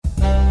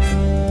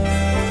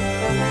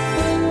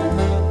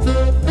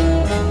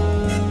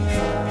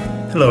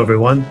Hello,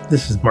 everyone.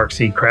 This is Mark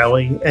C.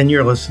 Crowley, and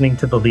you're listening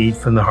to the Lead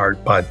from the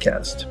Heart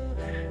podcast.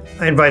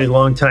 I invited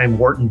longtime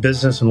Wharton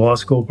Business and Law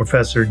School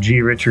professor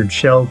G. Richard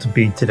Shell to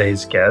be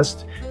today's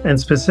guest, and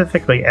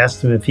specifically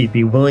asked him if he'd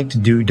be willing to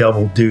do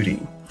double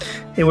duty.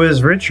 It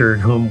was Richard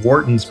whom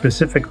Wharton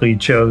specifically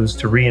chose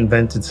to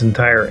reinvent its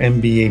entire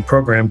MBA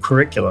program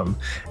curriculum,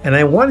 and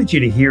I wanted you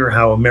to hear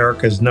how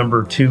America's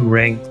number 2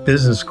 ranked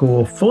business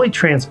school fully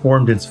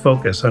transformed its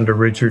focus under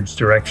Richard's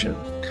direction.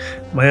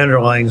 My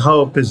underlying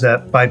hope is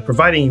that by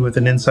providing you with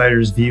an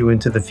insider's view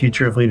into the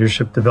future of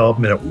leadership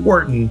development at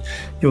Wharton,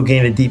 you'll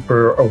gain a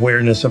deeper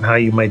awareness of how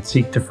you might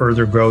seek to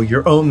further grow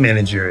your own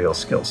managerial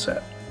skill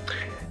set.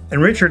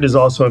 And Richard is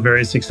also a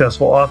very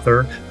successful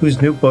author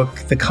whose new book,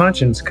 The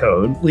Conscience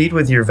Code, Lead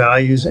with Your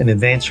Values and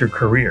Advance Your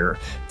Career,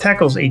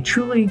 tackles a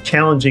truly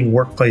challenging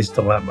workplace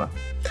dilemma.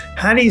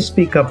 How do you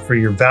speak up for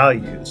your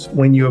values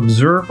when you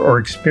observe or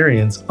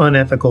experience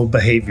unethical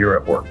behavior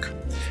at work?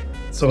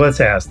 So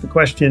let's ask the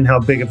question, how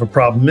big of a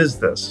problem is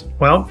this?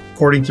 Well,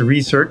 according to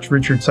research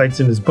Richard cites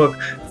in his book,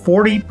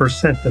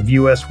 40% of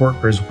U.S.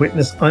 workers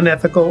witness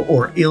unethical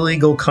or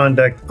illegal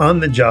conduct on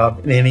the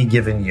job in any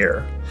given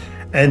year.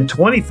 And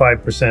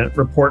 25%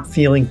 report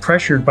feeling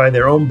pressured by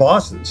their own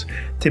bosses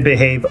to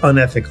behave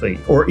unethically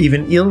or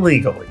even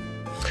illegally.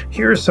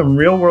 Here are some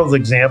real-world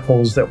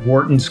examples that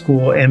Wharton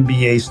School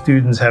MBA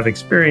students have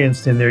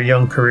experienced in their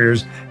young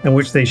careers and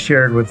which they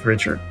shared with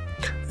Richard.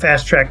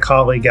 Fast-track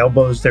colleague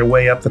elbows their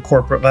way up the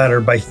corporate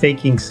ladder by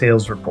faking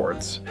sales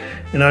reports.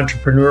 An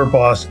entrepreneur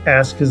boss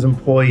asks his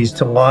employees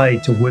to lie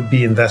to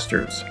would-be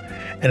investors.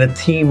 And a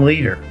team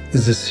leader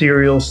is a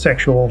serial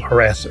sexual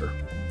harasser.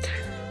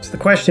 The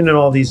question in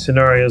all these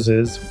scenarios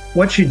is,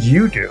 what should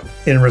you do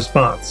in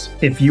response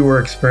if you were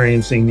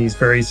experiencing these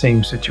very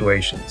same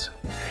situations?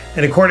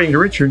 And according to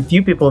Richard,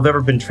 few people have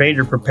ever been trained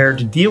or prepared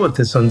to deal with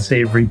this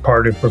unsavory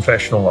part of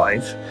professional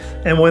life.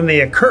 And when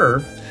they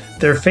occur,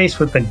 they're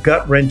faced with the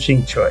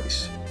gut-wrenching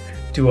choice.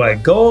 Do I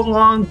go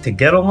along to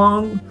get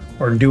along,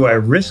 or do I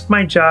risk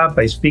my job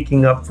by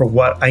speaking up for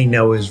what I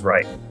know is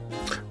right?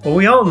 Well,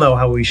 we all know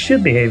how we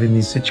should behave in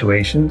these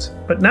situations,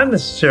 but not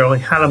necessarily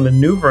how to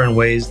maneuver in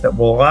ways that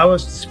will allow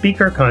us to speak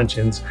our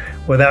conscience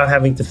without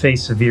having to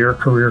face severe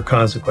career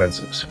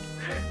consequences.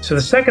 So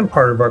the second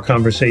part of our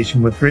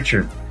conversation with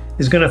Richard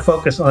is going to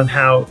focus on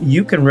how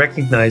you can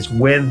recognize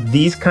when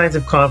these kinds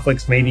of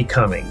conflicts may be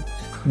coming,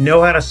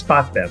 know how to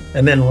spot them,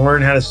 and then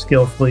learn how to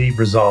skillfully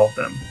resolve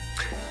them.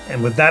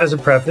 And with that as a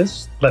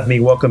preface, let me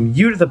welcome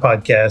you to the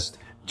podcast,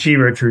 G.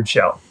 Richard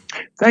Shell.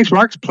 Thanks,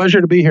 Mark. It's a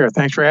pleasure to be here.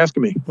 Thanks for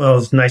asking me. Well,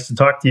 it's nice to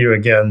talk to you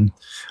again.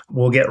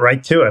 We'll get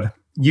right to it.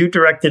 You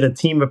directed a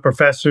team of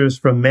professors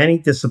from many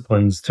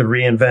disciplines to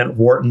reinvent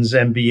Wharton's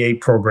MBA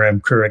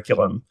program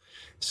curriculum.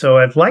 So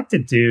what I'd like to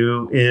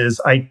do is,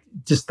 I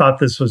just thought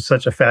this was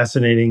such a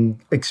fascinating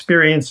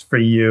experience for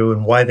you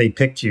and why they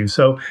picked you.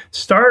 So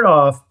start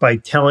off by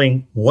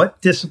telling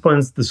what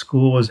disciplines the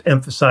school was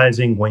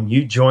emphasizing when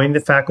you joined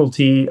the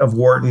faculty of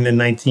Wharton in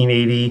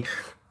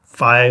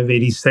 1985,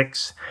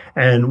 86,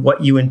 and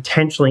what you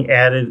intentionally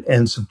added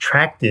and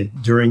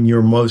subtracted during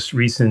your most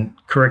recent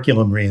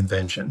curriculum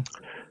reinvention.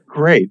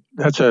 Great.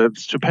 That's a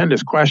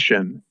stupendous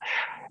question.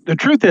 The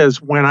truth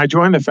is, when I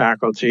joined the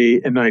faculty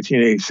in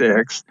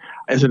 1986,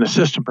 as an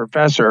assistant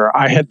professor,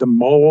 I had the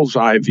mole's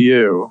eye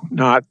view,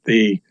 not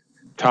the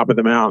top of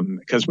the mountain.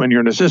 Because when you're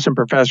an assistant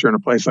professor in a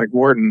place like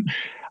Wharton,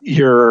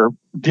 you're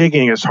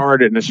digging as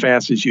hard and as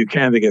fast as you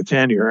can to get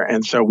tenure.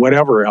 And so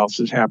whatever else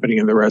is happening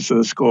in the rest of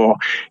the school,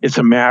 it's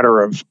a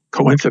matter of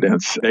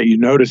coincidence that you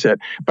notice it.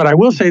 But I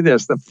will say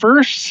this, the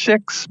first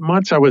 6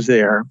 months I was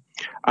there,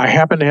 I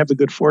happened to have the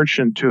good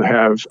fortune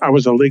I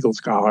was a legal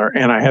scholar,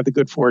 and I had the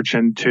good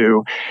fortune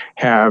to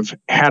have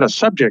had a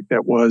subject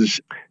that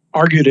was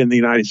argued in the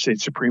United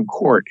States Supreme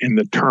Court in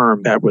the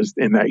term that was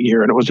in that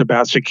year. And it was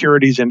about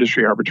securities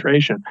industry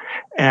arbitration.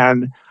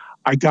 And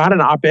I got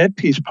an op-ed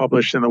piece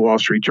published in the Wall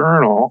Street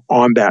Journal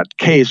on that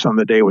case on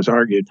the day it was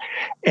argued.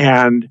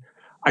 And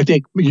I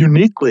think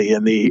uniquely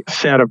in the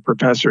set of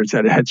professors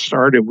that had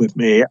started with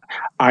me,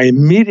 I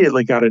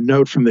immediately got a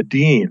note from the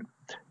dean,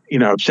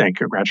 saying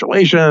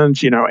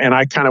congratulations, and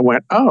I kind of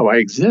went, oh, I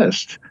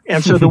exist.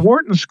 And so the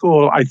Wharton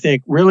School, I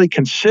think, really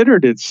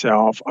considered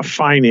itself a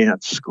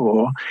finance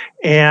school,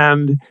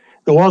 and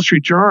the Wall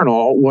Street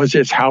Journal was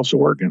its house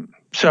organ.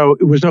 So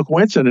it was no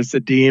coincidence the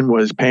dean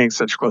was paying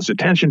such close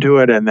attention to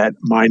it and that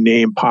my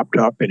name popped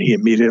up and he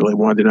immediately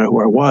wanted to know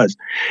who I was.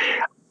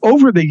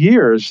 Over the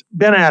years,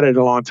 been at it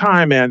a long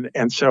time,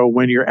 and so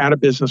when you're at a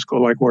business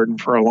school like Wharton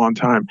for a long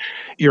time,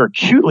 you're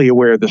acutely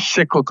aware of the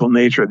cyclical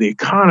nature of the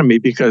economy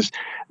because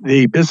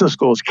the business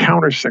school is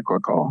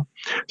counter-cyclical.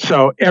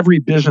 So every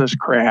business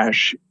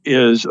crash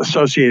is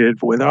associated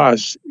with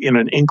us in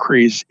an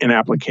increase in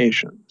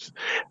applications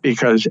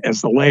because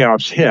as the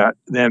layoffs hit,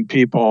 then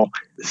people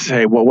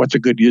say, well, what's a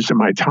good use of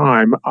my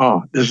time?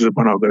 Oh, this is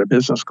when I'll go to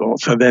business school.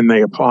 So then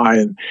they apply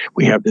and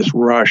we have this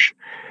rush.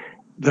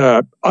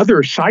 The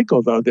other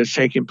cycle, though, that's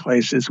taking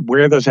place is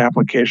where those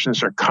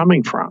applications are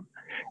coming from.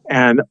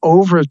 And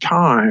over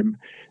time,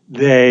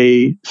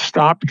 they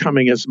stopped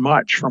coming as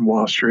much from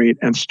Wall Street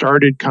and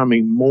started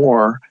coming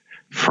more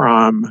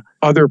from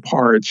other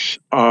parts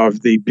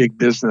of the big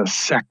business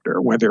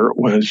sector, whether it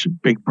was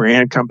big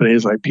brand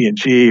companies like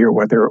P&G or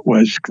whether it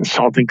was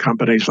consulting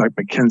companies like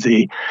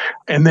McKinsey.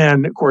 And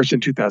then, of course, in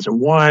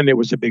 2001, it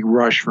was a big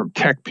rush from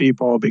tech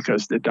people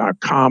because the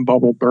dot-com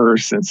bubble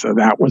burst. And so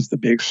that was the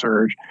big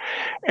surge.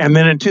 And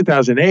then in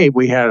 2008,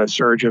 we had a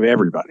surge of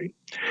everybody.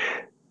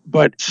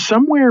 But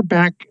somewhere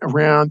back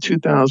around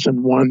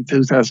 2001,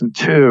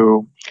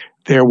 2002,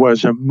 there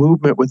was a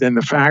movement within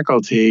the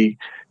faculty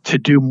to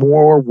do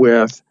more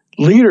with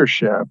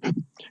leadership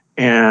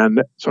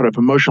and sort of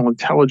emotional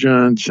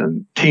intelligence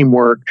and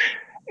teamwork,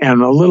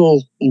 and a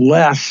little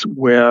less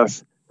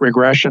with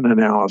regression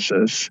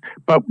analysis,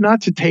 but not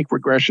to take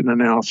regression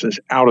analysis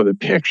out of the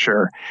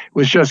picture. It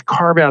was just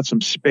carve out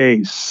some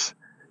space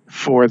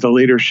for the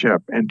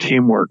leadership and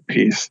teamwork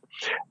piece.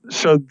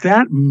 So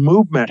that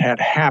movement had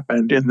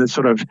happened in the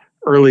sort of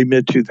early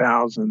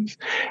mid-2000s.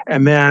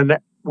 And then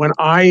when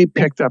I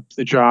picked up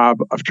the job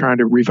of trying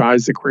to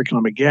revise the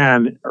curriculum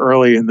again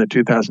early in the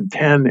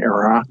 2010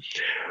 era,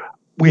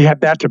 we had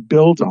that to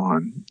build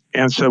on.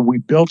 And so we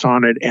built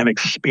on it and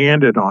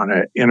expanded on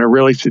it in a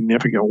really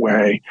significant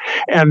way.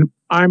 And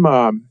I'm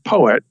a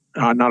poet,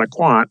 not a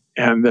quant,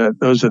 and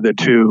those are the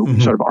two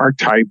sort of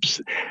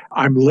archetypes.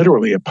 I'm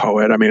literally a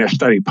poet. I mean, I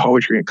studied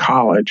poetry in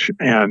college,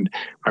 and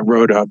I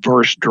wrote a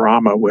verse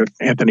drama with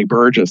Anthony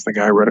Burgess, the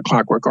guy who wrote A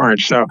Clockwork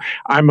Orange. So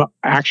I'm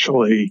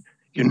actually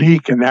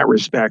unique in that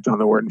respect on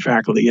the Wharton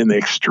faculty in the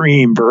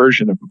extreme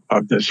version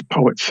of this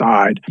poet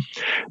side.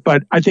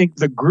 But I think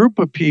the group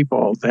of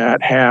people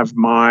that have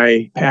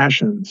my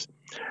passions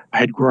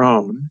had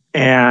grown,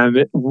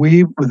 and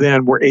we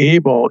then were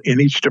able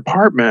in each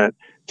department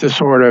to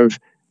sort of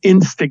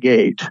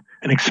instigate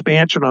an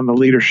expansion on the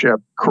leadership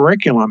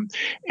curriculum.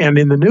 And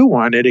in the new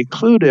one, it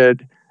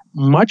included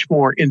much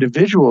more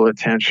individual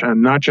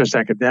attention, not just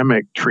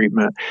academic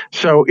treatment.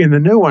 So in the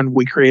new one,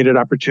 we created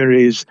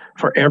opportunities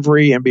for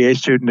every MBA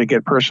student to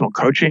get personal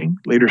coaching,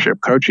 leadership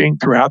coaching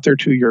throughout their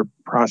 2-year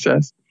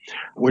process,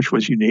 which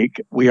was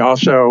unique. We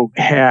also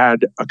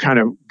had a kind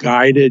of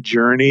guided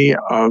journey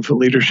of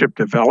leadership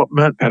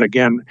development that,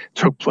 again,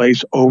 took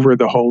place over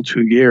the whole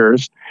 2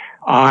 years.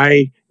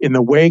 In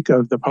the wake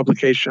of the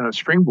publication of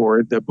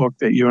Springboard, the book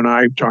that you and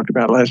I talked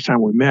about last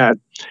time we met,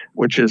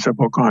 which is a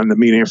book on the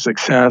meaning of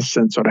success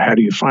and sort of how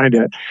do you find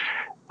it,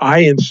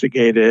 I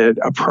instigated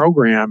a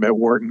program at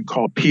Wharton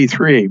called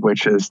P3,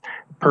 which is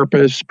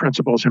Purpose,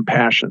 Principles, and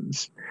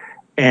Passions.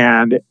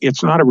 And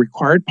it's not a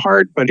required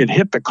part, but it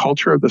hit the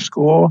culture of the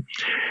school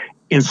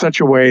in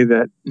such a way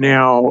that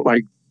now,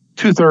 like,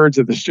 2/3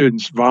 of the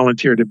students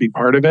volunteer to be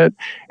part of it.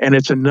 And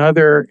it's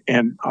another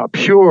and a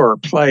pure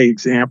play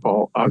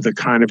example of the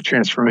kind of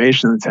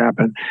transformation that's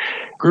happened.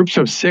 Groups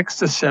of 6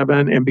 to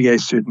 7 MBA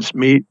students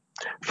meet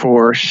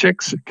for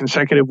 6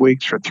 consecutive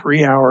weeks for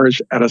 3 hours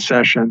at a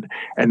session,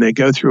 and they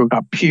go through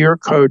a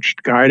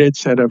peer-coached, guided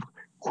set of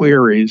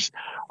queries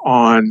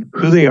on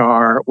who they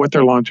are, what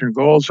their long-term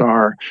goals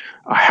are,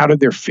 how did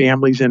their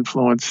families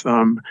influence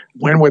them,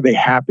 when were they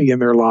happy in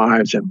their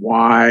lives and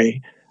why,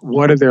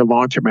 what are their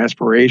long-term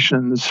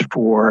aspirations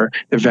for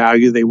the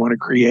value they want to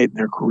create in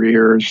their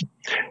careers.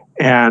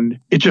 And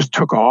it just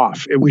took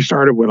off. We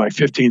started with like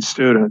 15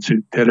 students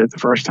who did it the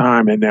first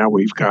time, and now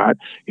we've got,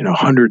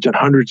 hundreds and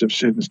hundreds of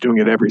students doing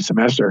it every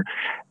semester.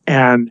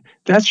 And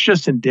that's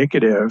just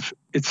indicative.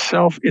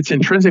 It's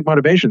intrinsic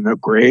motivation, no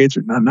grades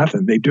or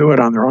nothing. They do it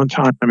on their own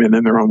time and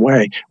in their own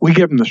way. We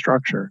give them the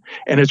structure,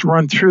 and it's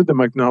run through the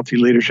McNulty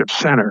Leadership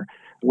Center,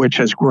 which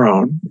has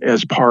grown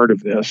as part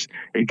of this.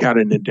 It got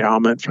an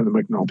endowment from the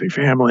McNulty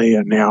family,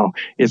 and now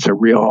it's a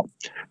real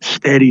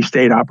steady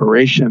state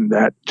operation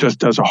that just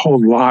does a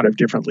whole lot of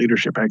different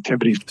leadership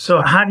activities.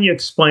 So how do you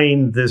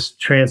explain this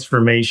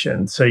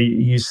transformation? So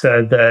you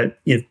said that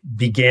it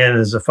began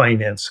as a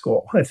finance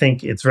school. I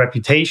think its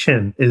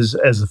reputation is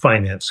as a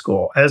finance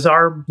school, as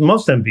are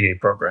most MBA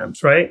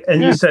programs, right?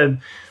 And you said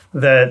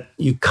that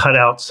you cut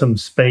out some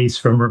space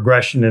from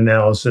regression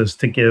analysis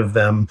to give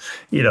them,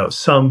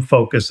 some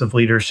focus of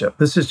leadership.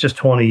 This is just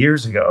 20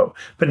 years ago.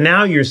 But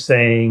now you're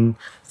saying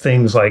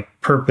things like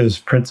purpose,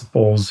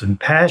 principles, and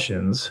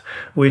passions,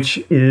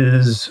 which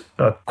is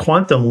a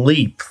quantum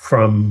leap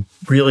from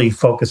really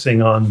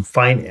focusing on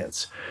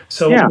finance.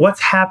 So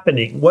what's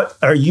happening? What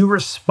are you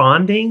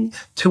responding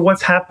to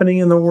what's happening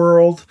in the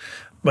world?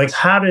 Like,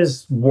 how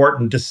does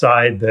Wharton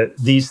decide that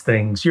these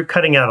things, you're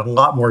cutting out a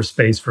lot more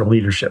space for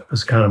leadership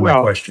is kind of my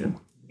question.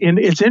 And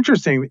it's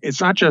interesting. It's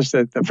not just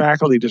that the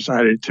faculty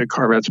decided to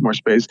carve out some more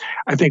space.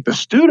 I think the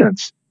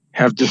students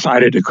have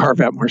decided to carve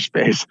out more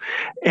space.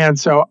 And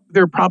so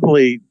there are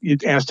probably,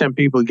 you'd ask 10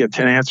 people, you get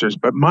 10 answers.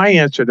 But my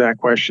answer to that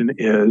question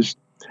is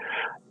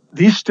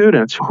these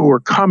students who are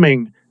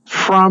coming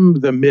from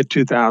the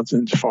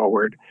mid-2000s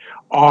forward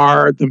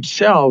are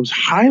themselves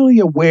highly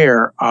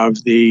aware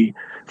of the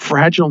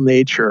fragile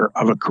nature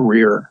of a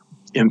career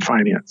in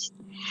finance.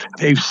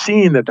 They've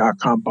seen the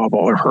dot-com bubble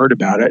or heard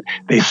about it.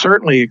 They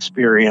certainly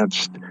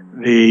experienced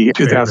the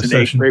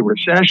 2008 Great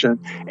Recession.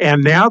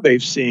 And now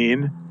they've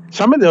seen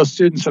Some of those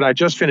students that I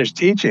just finished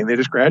teaching, they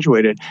just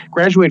graduated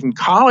from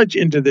college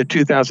into the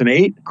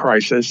 2008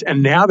 crisis,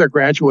 and now they're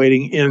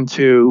graduating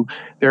into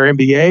their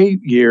MBA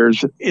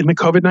years in the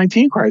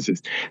COVID-19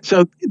 crisis.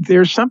 So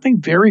there's something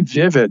very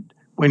vivid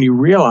when you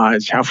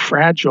realize how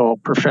fragile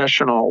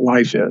professional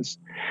life is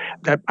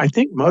that I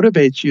think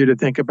motivates you to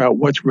think about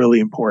what's really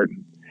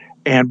important.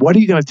 And what are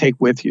you going to take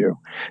with you?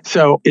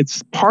 So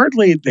it's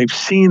partly they've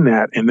seen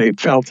that and they've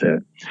felt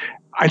it.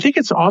 I think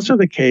it's also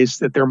the case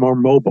that they're more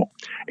mobile.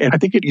 And I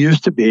think it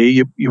used to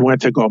be you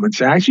went to Goldman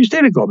Sachs, you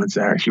stayed at Goldman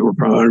Sachs, you were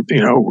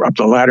up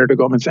the ladder to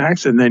Goldman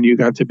Sachs, and then you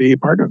got to be a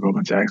partner of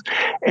Goldman Sachs.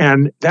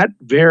 And that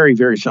very,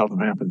 very seldom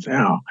happens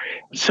now.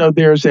 So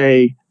there's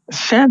a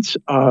sense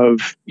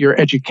of your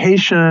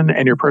education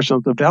and your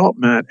personal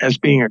development as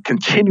being a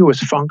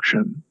continuous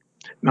function,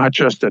 not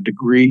just a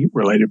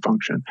degree-related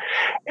function.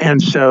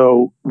 And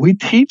so we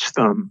teach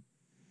them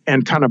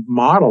and kind of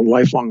model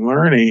lifelong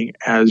learning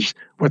as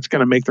what's going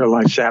to make their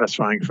life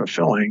satisfying and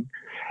fulfilling.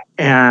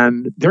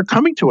 And they're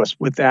coming to us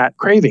with that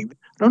craving.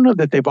 I don't know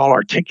that they've all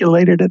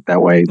articulated it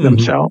that way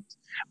themselves,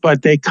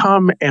 but they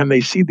come and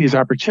they see these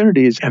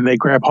opportunities and they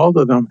grab hold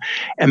of them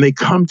and they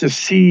come to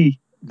see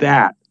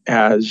that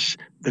as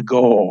the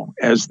goal,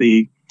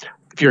 if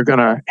you're going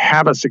to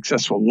have a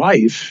successful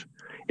life,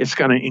 it's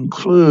going to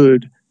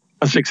include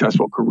a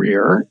successful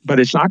career, but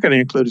it's not going to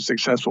include a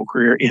successful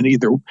career in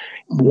either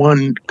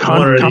one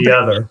company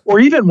or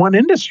even one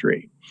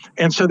industry.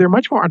 And so they're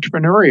much more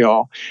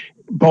entrepreneurial,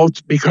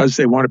 both because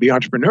they want to be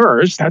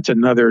entrepreneurs, that's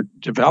another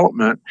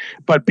development,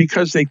 but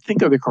because they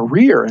think of their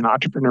career in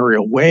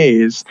entrepreneurial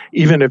ways,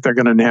 even if they're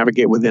going to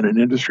navigate within an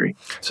industry.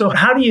 So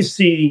how do you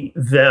see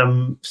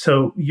them?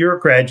 So your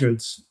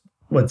graduates,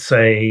 let's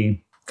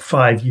say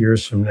 5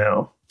 years from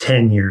now,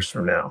 10 years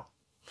from now,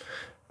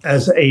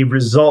 as a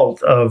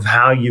result of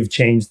how you've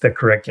changed the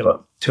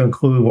curriculum to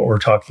include what we're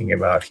talking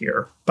about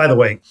here. By the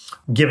way,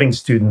 giving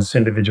students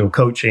individual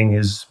coaching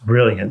is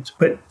brilliant,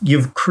 but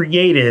you've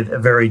created a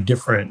very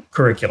different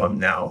curriculum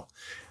now.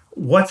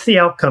 What's the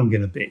outcome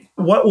going to be?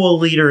 What will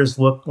leaders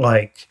look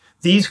like?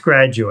 These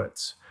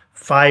graduates,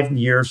 5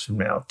 years from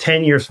now,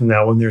 10 years from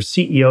now, when they're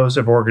CEOs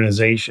of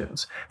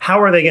organizations,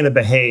 how are they going to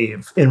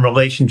behave in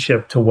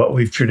relationship to what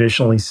we've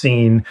traditionally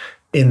seen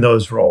in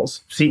those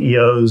roles?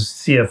 CEOs,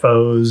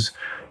 CFOs,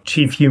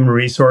 Chief Human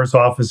Resource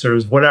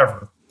Officers,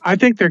 whatever. I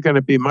think they're going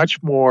to be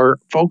much more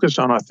focused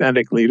on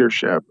authentic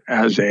leadership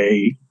as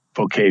a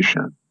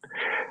vocation.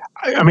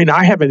 I mean,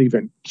 I haven't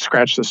even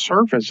scratched the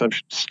surface of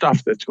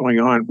stuff that's going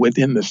on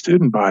within the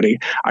student body.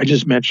 I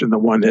just mentioned the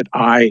one that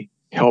I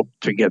helped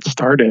to get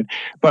started.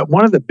 But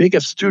one of the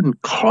biggest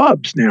student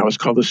clubs now is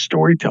called the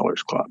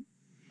Storytellers Club.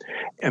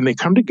 And they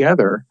come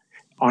together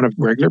on a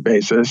regular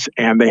basis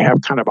and they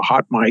have kind of a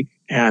hot mic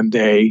and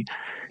they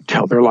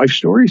tell their life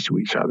stories to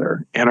each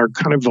other and are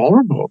kind of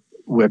vulnerable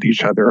with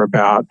each other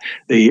about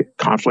the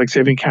conflicts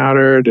they've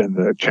encountered and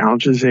the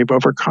challenges they've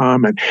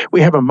overcome. And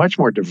we have a much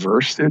more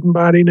diverse student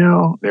body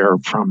now. They're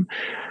from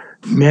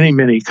many,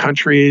 many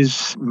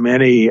countries,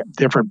 many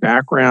different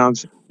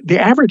backgrounds. The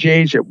average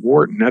age at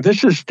Wharton, now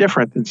this is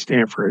different than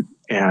Stanford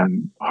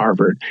and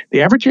Harvard.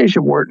 The average age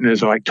at Wharton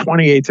is like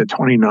 28 to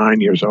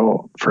 29 years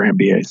old for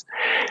MBAs.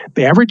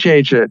 The average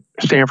age at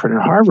Stanford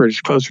and Harvard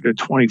is closer to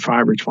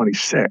 25 or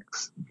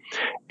 26.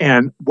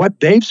 And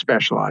what they've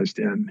specialized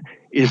in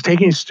is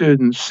taking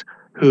students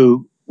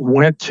who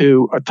went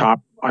to a top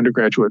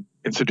undergraduate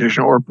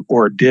institution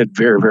or did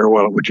very, very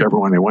well at whichever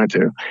one they went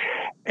to.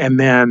 And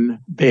then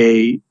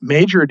they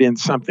majored in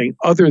something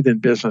other than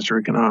business or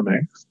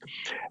economics.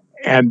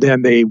 And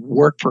then they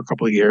work for a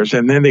couple of years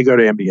and then they go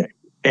to MBA.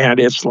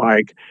 And it's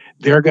like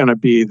they're going to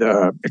be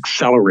the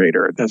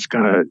accelerator that's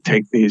going to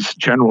take these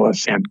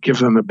generalists and give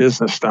them the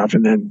business stuff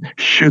and then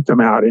shoot them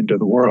out into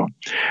the world.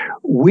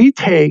 We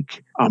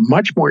take a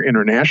much more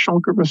international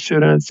group of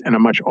students and a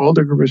much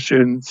older group of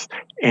students,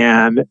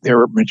 and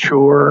they're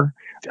mature.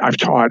 I've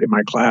taught in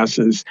my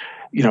classes,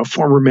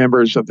 former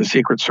members of the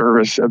Secret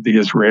Service of the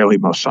Israeli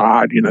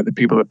Mossad, the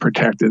people that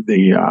protected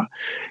the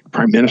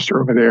prime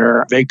minister over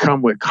there. They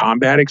come with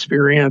combat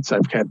experience.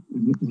 I've had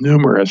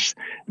numerous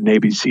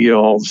Navy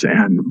SEALs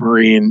and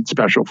Marine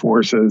Special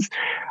Forces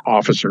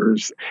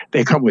officers.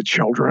 They come with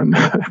children.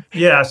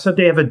 Yeah, so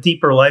they have a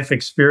deeper life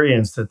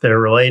experience that they're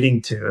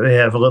relating to. They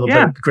have a little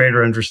bit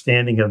greater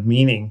understanding of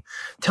meaning.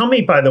 Tell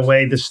me, by the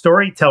way, the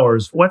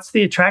storytellers, what's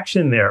the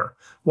attraction there?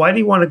 Why do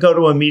you want to go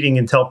to a meeting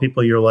and tell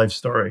people your life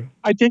story?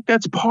 I think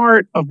that's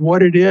part of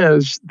what it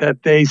is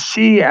that they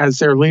see as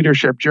their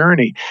leadership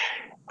journey.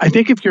 I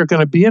think if you're going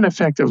to be an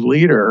effective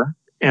leader,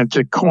 and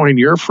to coin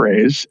your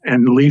phrase,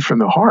 and lead from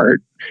the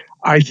heart,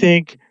 I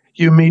think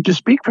you need to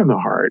speak from the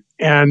heart.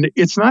 And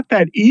it's not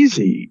that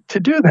easy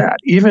to do that,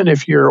 even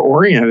if you're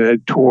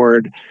oriented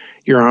toward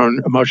your own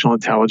emotional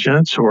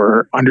intelligence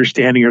or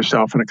understanding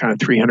yourself in a kind of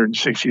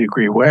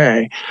 360-degree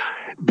way.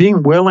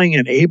 Being willing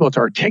and able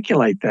to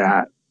articulate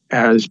that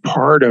as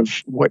part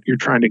of what you're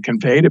trying to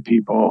convey to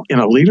people in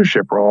a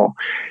leadership role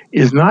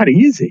is not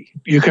easy.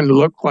 You can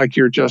look like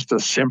you're just a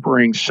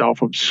simpering,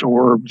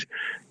 self-absorbed,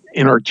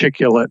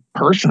 inarticulate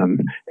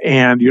person,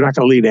 and you're not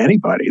going to lead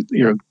anybody.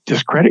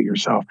 Discredit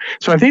yourself.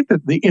 So I think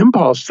that the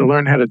impulse to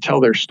learn how to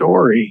tell their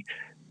story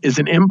is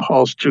an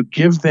impulse to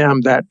give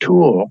them that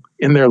tool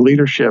in their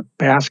leadership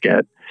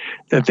basket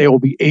that they will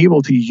be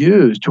able to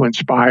use to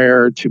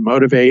inspire, to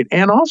motivate,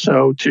 and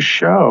also to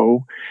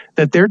show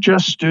that they're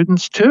just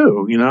students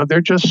too. They're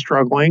just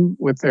struggling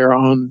with their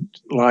own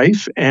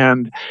life,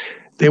 and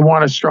they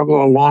want to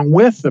struggle along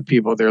with the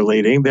people they're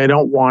leading. They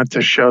don't want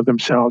to show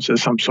themselves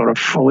as some sort of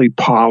fully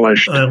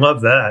polished. I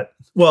love that.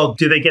 Well,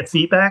 do they get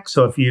feedback?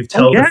 So if you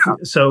tell,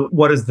 so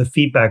what does the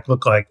feedback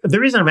look like? The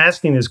reason I'm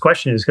asking this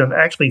question is because I'm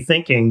actually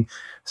thinking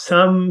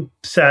some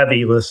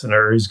savvy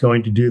listener is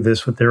going to do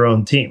this with their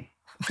own team.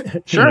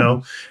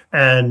 Sure.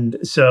 And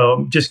so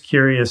I'm just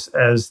curious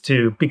as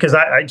to, because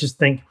I just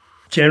think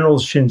General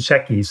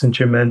Shinseki, since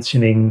you're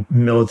mentioning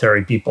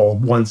military people,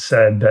 once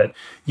said that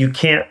you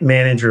can't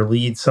manage or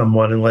lead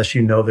someone unless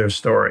you know their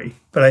story.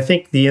 But I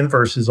think the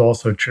inverse is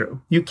also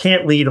true. You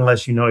can't lead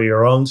unless you know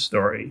your own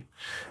story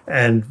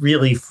and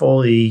really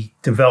fully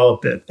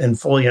develop it and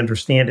fully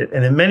understand it.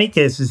 And in many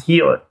cases,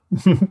 heal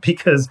it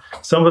because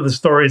some of the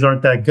stories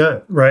aren't that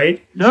good,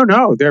 right?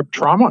 No, they're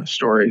trauma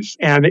stories.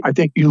 And I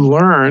think you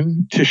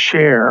learn to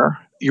share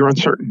your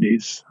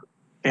uncertainties.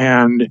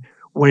 And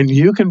when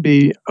you can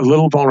be a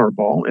little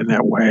vulnerable in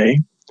that way,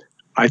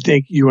 I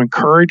think you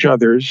encourage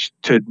others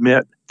to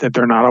admit that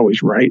they're not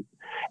always right.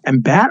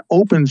 And that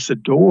opens the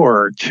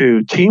door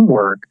to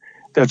teamwork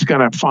that's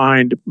going to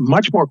find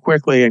much more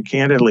quickly and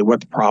candidly what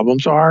the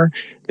problems are.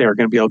 They're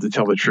going to be able to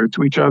tell the truth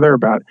to each other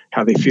about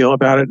how they feel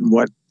about it and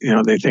what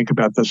they think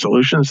about the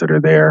solutions that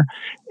are there.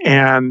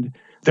 And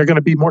they're going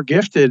to be more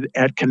gifted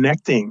at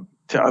connecting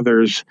to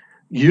others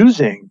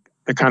using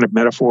the kind of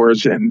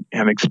metaphors and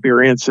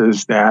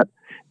experiences that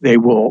they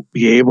will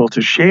be able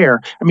to share.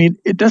 I mean,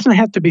 it doesn't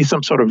have to be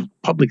some sort of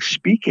public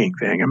speaking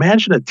thing.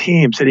 Imagine a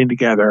team sitting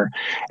together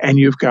and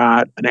you've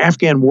got an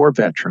Afghan war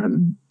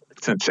veteran,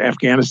 since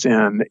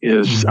Afghanistan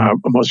is a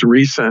most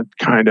recent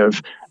kind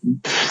of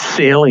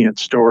salient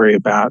story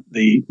about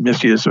the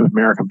misuse of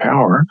American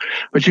power.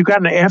 But you've got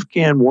an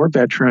Afghan war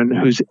veteran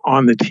who's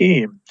on the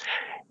team.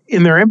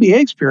 In their MBA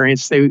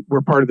experience, they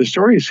were part of the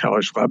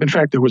Storytellers Club. In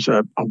fact, there was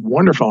a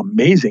wonderful,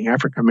 amazing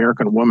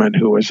African-American woman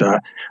who was an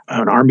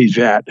Army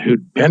vet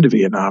who'd been to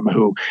Vietnam,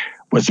 who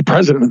was the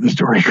president of the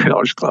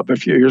Storytellers Club a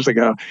few years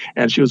ago.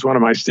 And she was one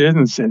of my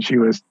students, and she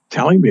was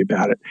telling me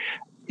about it.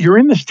 You're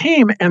in this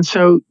team, and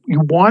so you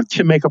want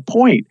to make a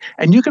point.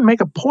 And you can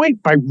make a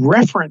point by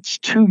reference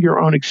to your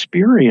own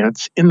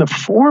experience in the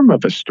form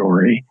of a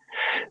story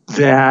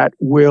that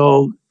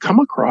will come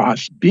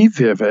across, be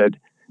vivid,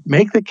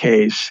 make the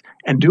case,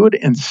 and do it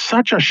in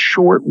such a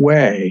short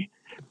way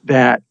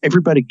that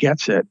everybody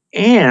gets it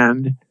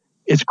and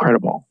it's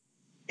credible.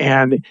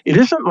 And it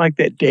isn't like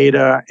that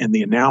data and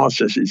the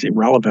analysis is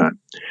irrelevant,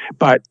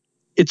 but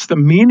it's the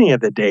meaning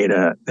of the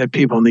data that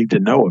people need to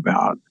know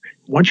about.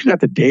 Once you got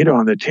the data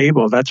on the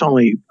table, that's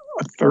only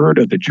a third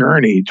of the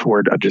journey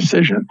toward a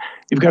decision.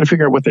 You've got to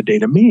figure out what the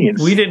data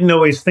means. We didn't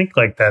always think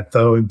like that,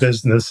 though, in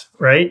business,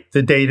 right?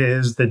 The data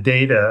is the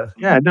data.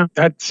 Yeah, no,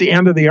 that's the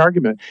end of the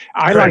argument.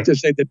 I like to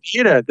say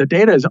the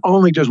data is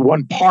only just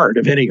one part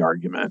of any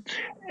argument,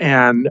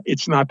 and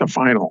it's not the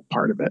final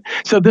part of it.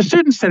 So the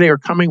students today are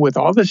coming with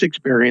all this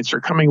experience,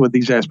 they're coming with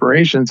these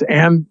aspirations,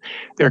 and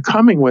they're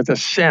coming with a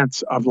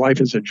sense of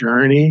life as a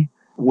journey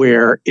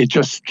where it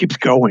just keeps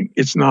going.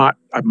 It's not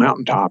a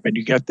mountaintop and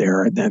you get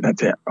there and then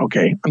that's it.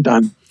 Okay, I'm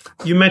done.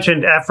 You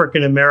mentioned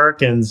African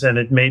Americans, and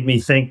it made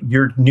me think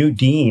your new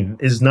dean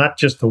is not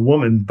just a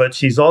woman, but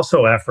she's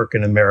also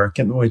African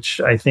American, which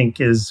I think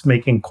is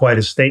making quite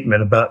a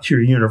statement about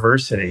your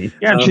university.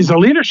 Yeah, and she's a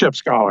leadership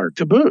scholar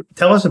to boot.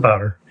 Tell us about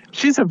her.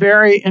 She's a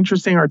very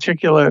interesting,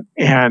 articulate,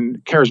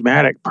 and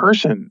charismatic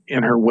person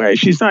in her way.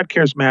 She's not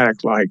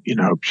charismatic like,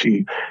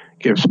 she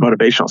gives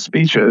motivational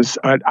speeches.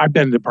 I've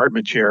been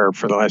department chair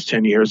for the last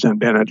 10 years and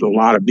been at a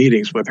lot of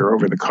meetings with her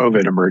over the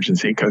COVID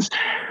emergency because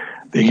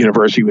the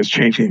university was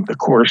changing the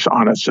course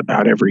on us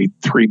about every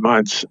 3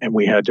 months, and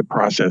we had to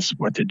process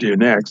what to do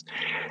next.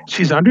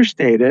 She's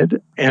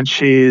understated, and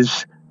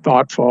she's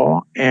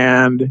thoughtful,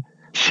 and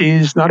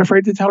she's not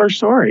afraid to tell her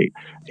story.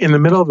 In the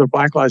middle of the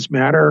Black Lives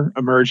Matter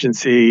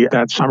emergency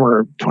that summer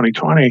of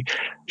 2020,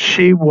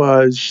 she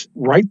was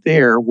right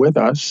there with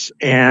us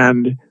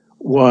and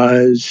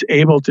was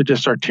able to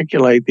just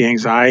articulate the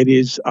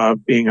anxieties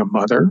of being a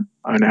mother,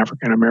 an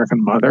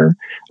African-American mother,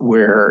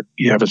 where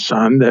you have a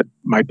son that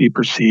might be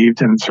perceived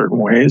in certain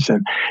ways, and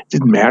it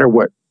didn't matter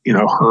what,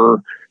 her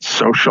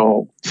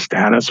social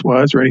status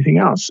was or anything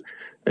else.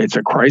 It's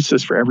a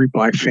crisis for every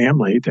Black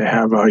family to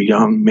have a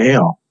young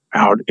male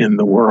out in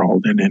the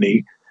world in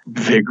any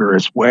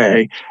vigorous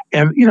way.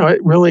 And,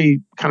 it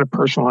really kind of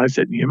personalized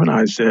it and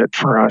humanized it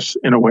for us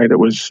in a way that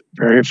was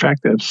very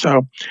effective.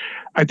 So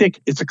I think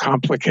it's a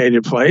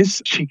complicated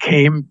place. She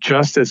came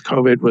just as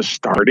COVID was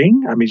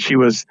starting. I mean,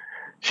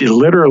 she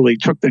literally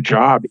took the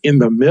job in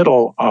the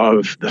middle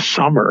of the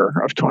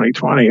summer of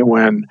 2020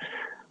 when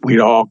we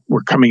all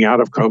were coming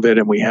out of COVID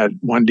and we had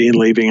one dean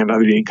leaving,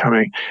 another dean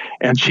coming,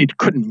 and she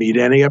couldn't meet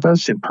any of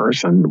us in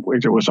person.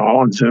 It was all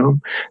on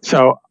Zoom.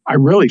 So I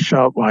really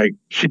felt like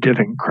she did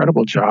an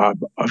incredible job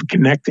of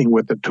connecting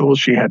with the tools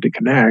she had to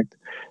connect.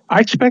 I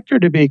expect her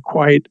to be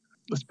quite,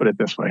 let's put it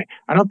this way,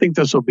 I don't think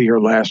this will be her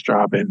last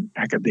job in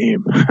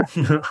academia.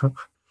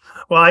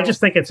 Well, I just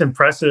think it's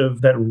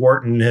impressive that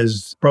Wharton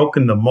has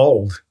broken the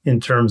mold in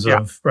terms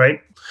of, right?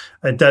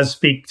 It does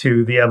speak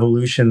to the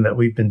evolution that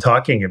we've been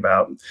talking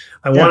about.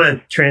 I want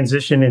to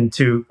transition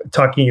into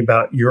talking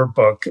about your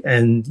book.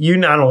 And you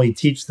not only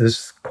teach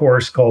this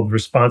course called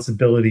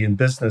Responsibility in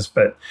Business,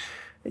 but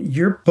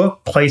your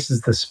book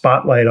places the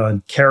spotlight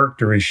on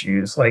character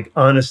issues like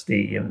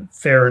honesty and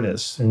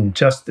fairness and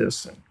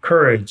justice and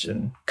courage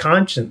and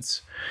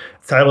conscience,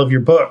 the title of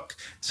your book.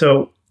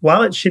 So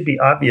while it should be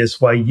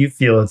obvious why you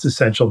feel it's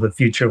essential that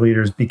future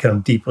leaders become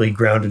deeply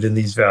grounded in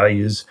these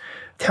values,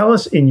 tell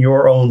us in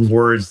your own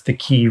words the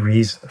key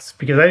reasons,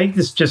 because I think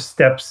this just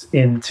steps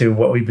into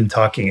what we've been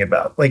talking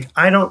about. Like,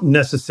 I don't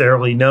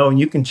necessarily know, and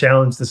you can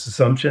challenge this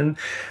assumption,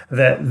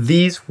 that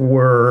these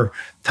were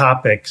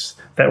topics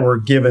that were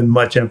given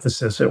much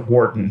emphasis at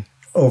Wharton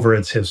over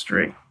its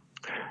history.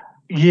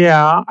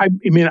 Yeah, I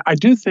mean, I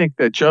do think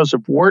that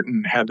Joseph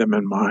Wharton had them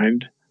in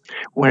mind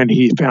when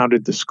he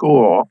founded the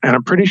school. And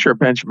I'm pretty sure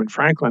Benjamin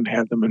Franklin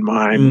had them in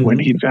mind when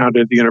he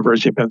founded the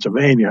University of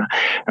Pennsylvania.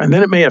 And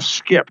then it may have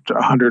skipped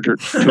 100 or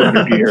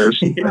 200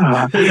 years.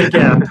 Yeah.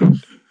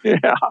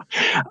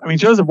 I mean,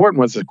 Joseph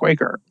Wharton was a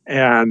Quaker.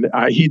 And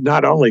he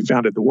not only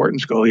founded the Wharton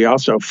School, he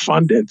also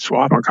funded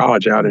Swarthmore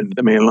College out in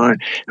the main line,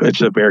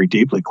 which is a very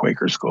deeply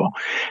Quaker school.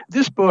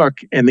 This book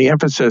and the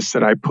emphasis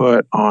that I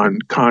put on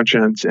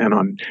conscience and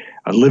on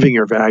living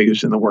your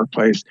values in the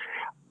workplace,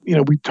 you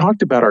know, we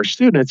talked about our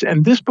students,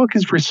 and this book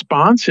is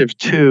responsive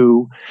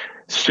to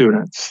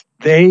students.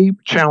 They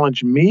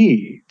challenge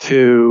me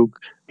to,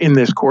 in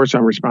this course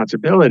on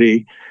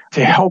responsibility,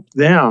 to help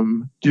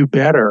them do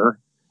better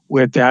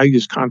with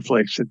values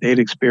conflicts that they'd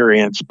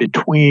experienced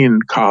between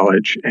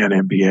college and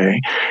MBA.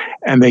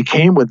 And they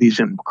came with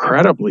these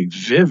incredibly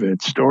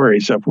vivid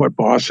stories of what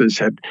bosses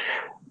had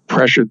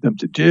pressured them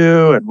to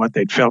do and what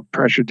they'd felt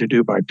pressured to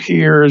do by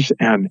peers,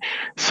 and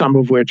some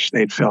of which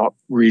they'd felt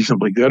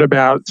reasonably good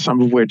about,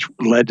 some of which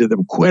led to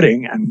them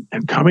quitting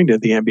and coming to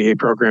the MBA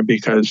program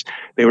because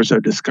they were so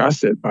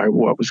disgusted by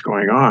what was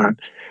going on.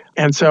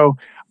 And so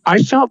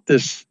I felt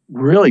this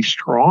really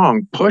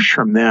strong push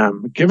from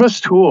them, give us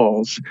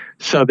tools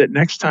so that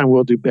next time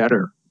we'll do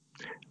better.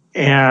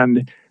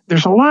 And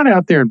there's a lot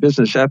out there in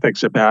business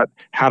ethics about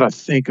how to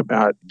think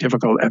about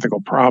difficult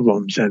ethical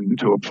problems and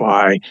to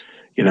apply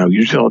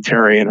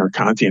utilitarian or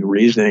Kantian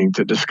reasoning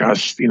to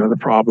discuss, the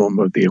problem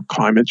of the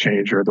climate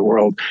change or the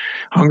world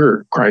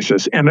hunger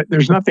crisis. And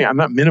there's nothing, I'm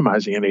not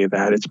minimizing any of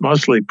that. It's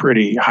mostly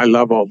pretty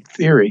high-level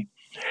theory.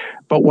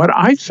 But what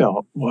I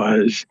felt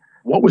was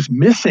what was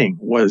missing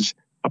was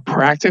a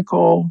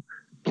practical,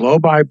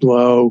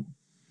 blow-by-blow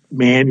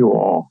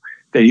manual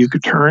that you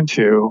could turn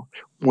to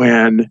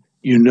when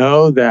you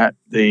know that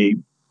the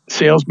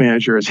sales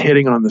manager is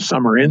hitting on the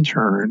summer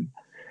intern,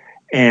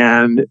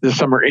 and the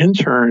summer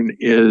intern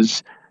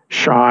is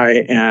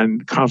shy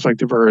and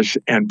conflict averse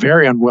and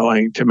very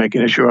unwilling to make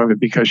an issue of it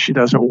because she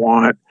doesn't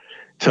want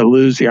to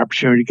lose the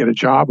opportunity to get a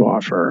job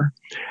offer.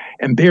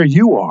 And there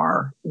you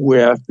are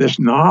with this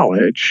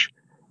knowledge,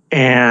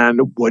 and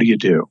what do you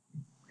do?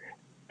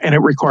 And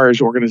it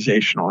requires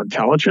organizational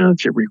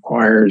intelligence. It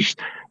requires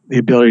the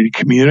ability to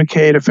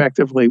communicate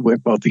effectively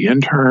with both the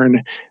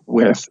intern,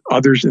 with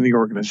others in the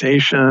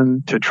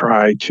organization to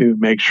try to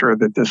make sure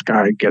that this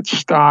guy gets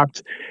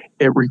stopped.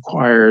 It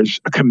requires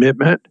a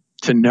commitment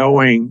to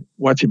knowing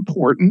what's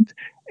important.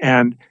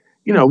 And,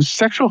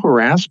 sexual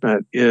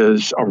harassment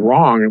is a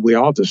wrong, and we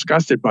all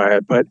disgusted by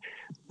it. But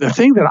the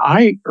thing that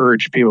I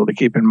urge people to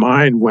keep in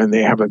mind when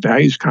they have a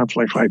values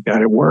conflict like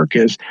that at work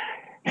is,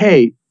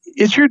 hey,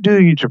 it's your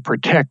duty to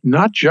protect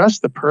not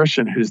just the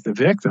person who's the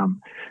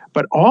victim,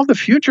 but all the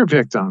future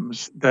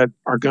victims that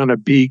are going to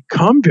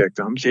become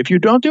victims if you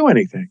don't do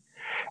anything.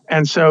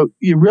 And so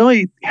you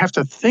really have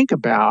to think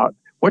about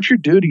what your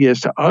duty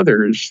is to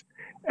others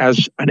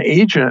as an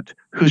agent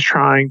who's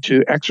trying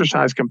to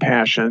exercise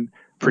compassion,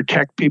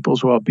 protect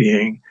people's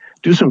well-being,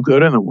 do some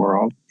good in the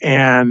world.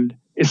 And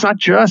it's not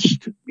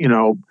just,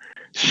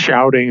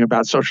 shouting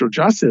about social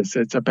justice.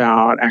 It's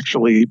about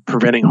actually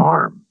preventing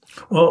harm.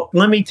 Well,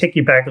 let me take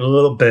you back a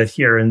little bit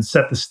here and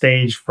set the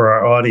stage for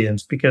our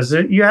audience, because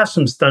you have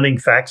some stunning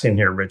facts in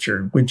here,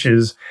 Richard, which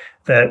is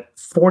that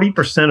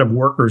 40% of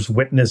workers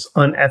witness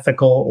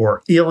unethical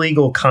or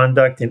illegal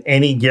conduct in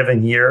any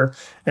given year.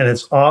 And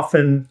it's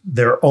often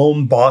their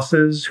own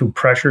bosses who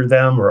pressure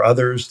them or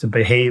others to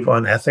behave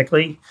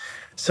unethically.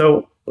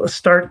 So let's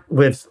start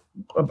with,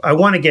 I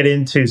want to get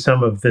into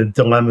some of the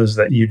dilemmas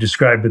that you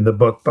described in the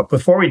book. But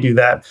before we do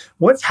that,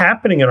 what's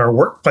happening in our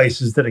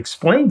workplaces that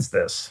explains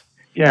this?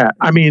 Yeah,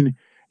 I mean,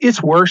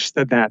 It's worse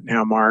than that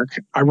now, Mark.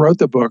 I wrote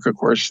the book, of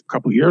course, a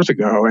couple of years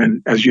ago.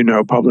 And as you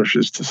know,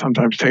 publishers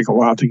sometimes take a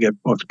while to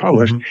get books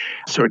published.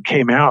 So it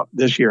came out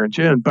this year in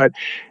June. But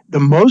the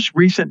most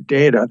recent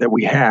data that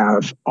we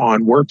have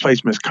on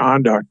workplace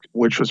misconduct,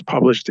 which was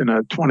published in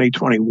a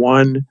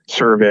 2021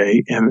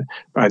 survey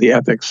by the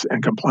Ethics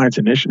and Compliance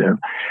Initiative,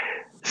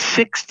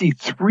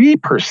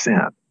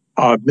 63%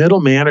 of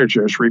middle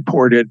managers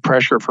reported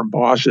pressure from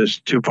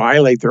bosses to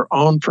violate their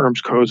own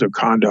firm's codes of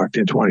conduct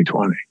in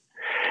 2020.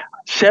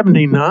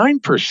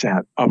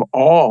 79% of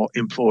all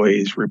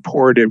employees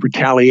reported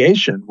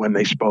retaliation when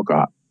they spoke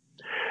up.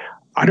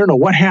 I don't know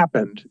what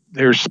happened.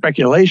 There's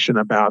speculation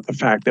about the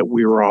fact that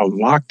we were all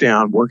locked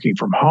down, working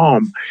from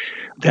home,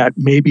 that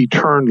maybe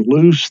turned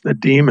loose the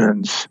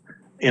demons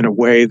in a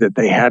way that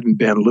they hadn't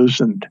been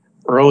loosened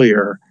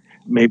earlier.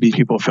 Maybe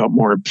people felt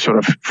more sort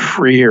of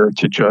freer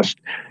to just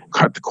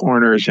cut the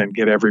corners and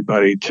get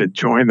everybody to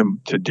join them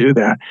to do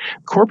that.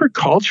 Corporate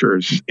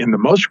cultures in the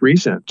most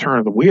recent turn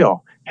of the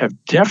wheel have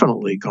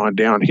definitely gone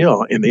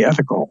downhill in the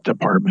ethical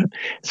department.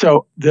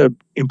 So the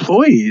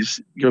employees,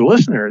 your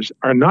listeners,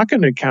 are not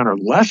going to encounter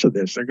less of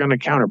this. They're going to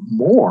encounter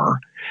more.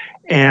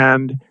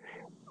 And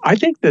I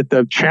think that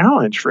the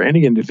challenge for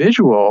any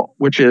individual,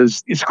 which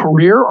is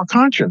career or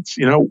conscience,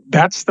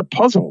 that's the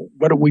puzzle.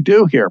 What do we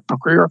do here,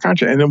 career or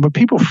conscience? And then when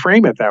people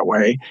frame it that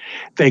way,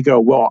 they go,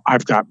 well,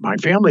 I've got my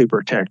family to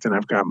protect and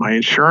I've got my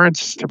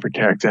insurance to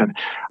protect and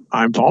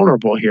I'm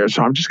vulnerable here.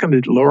 So I'm just going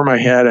to lower my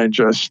head and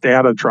just stay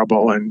out of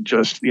trouble and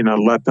just,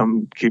 let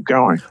them keep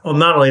going. Well,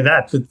 not only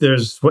that, but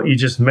there's what you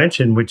just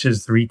mentioned, which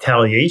is the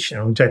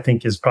retaliation, which I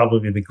think is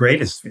probably the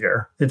greatest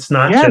fear. It's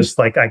not just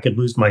like I could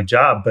lose my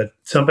job, but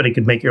somebody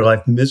could make your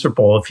life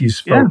miserable if you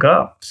spoke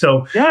up.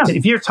 So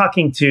if you're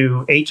talking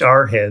to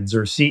HR heads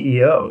or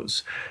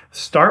CEOs,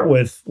 start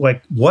with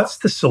what's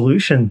the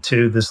solution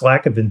to this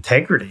lack of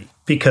integrity?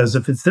 Because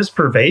if it's this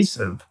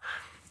pervasive,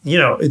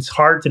 it's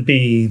hard to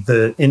be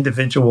the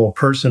individual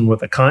person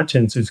with a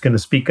conscience who's going to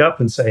speak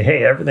up and say,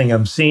 hey, everything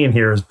I'm seeing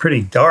here is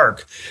pretty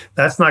dark.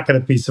 That's not going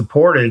to be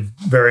supported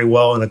very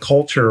well in a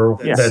culture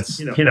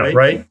that's,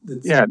 right?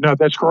 Yeah, no,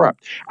 that's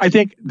corrupt. I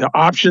think the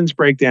options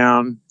break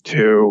down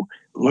to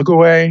look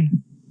away,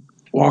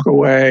 walk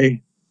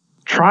away,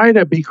 try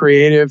to be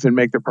creative and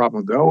make the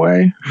problem go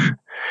away,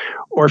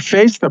 or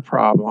face the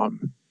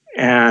problem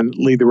and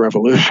lead the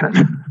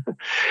revolution.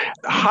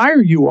 The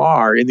higher you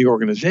are in the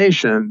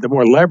organization, the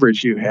more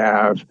leverage you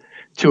have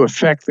to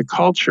affect the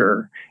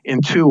culture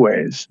in two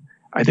ways.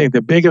 I think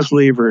the biggest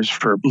levers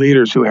for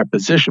leaders who have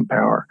position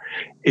power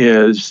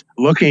is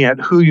looking at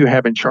who you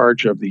have in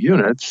charge of the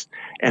units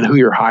and who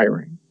you're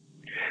hiring.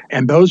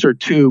 And those are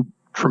two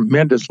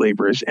tremendous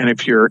levers. And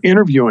if you're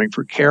interviewing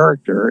for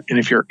character and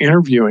if you're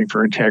interviewing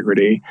for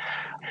integrity,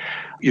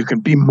 you can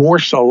be more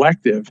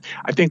selective.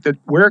 I think that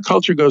where a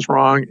culture goes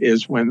wrong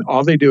is when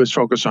all they do is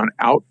focus on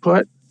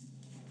output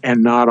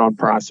and not on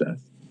process.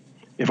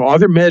 If all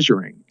they're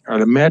measuring are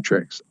the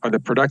metrics, are the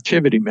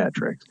productivity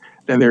metrics,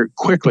 then they're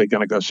quickly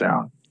going to go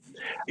south.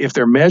 If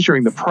they're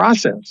measuring the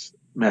process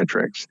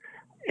metrics,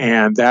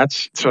 and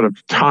that's sort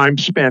of time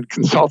spent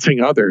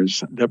consulting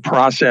others, the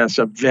process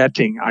of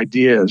vetting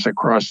ideas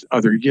across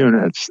other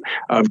units,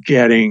 of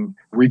getting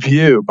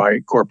review by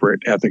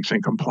corporate ethics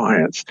and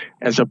compliance,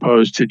 as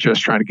opposed to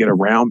just trying to get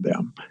around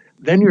them,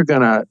 then you're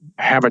going to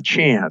have a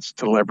chance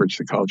to leverage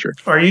the culture.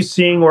 Are you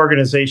seeing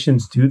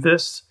organizations do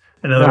this?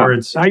 In other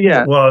words, not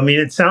yet. Well, I mean,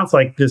 it sounds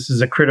like this is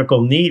a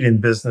critical need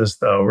in business,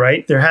 though,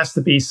 right? There has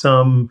to be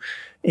some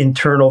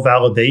internal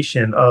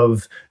validation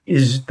of,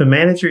 is the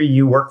manager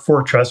you work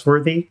for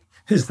trustworthy?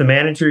 Is the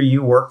manager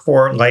you work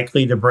for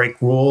likely to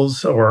break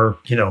rules or,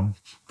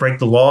 break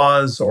the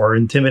laws or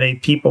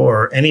intimidate people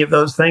or any of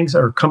those things?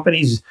 Or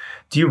companies,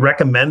 do you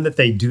recommend that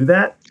they do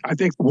that? I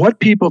think what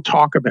people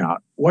talk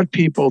about, what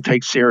people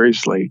take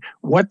seriously,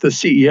 what the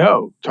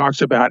CEO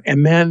talks about,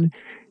 and then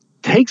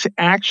takes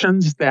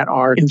actions that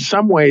are in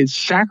some ways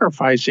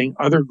sacrificing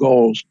other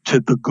goals to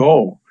the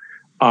goal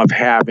of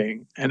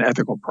having an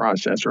ethical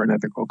process or an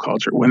ethical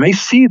culture. When they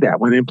see that,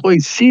 when the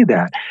employees see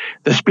that,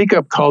 the speak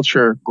up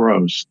culture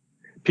grows.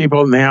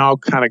 People now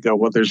kind of go,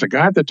 well, there's a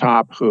guy at the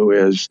top who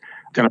is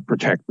going to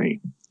protect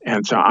me.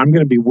 And so I'm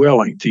going to be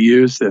willing to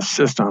use this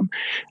system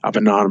of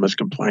anonymous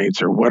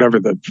complaints or whatever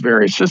the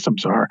various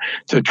systems are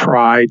to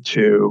try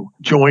to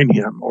join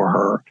him or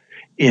her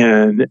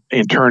in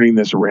turning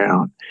this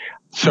around.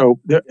 So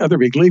the other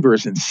big lever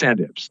is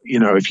incentives.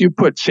 If you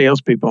put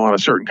salespeople on a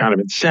certain kind of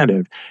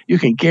incentive, you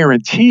can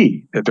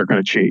guarantee that they're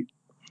going to cheat.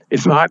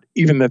 It's not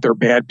even that they're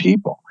bad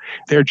people.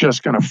 They're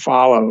just going to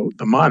follow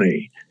the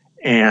money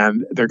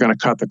and they're going to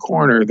cut the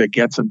corner that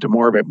gets them to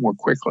more of it more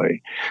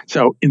quickly.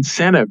 So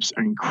incentives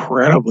are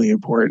incredibly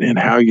important in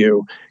how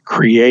you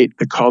create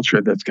the culture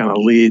that's going to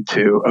lead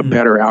to a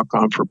better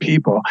outcome for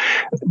people.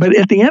 But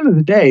at the end of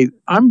the day,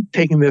 I'm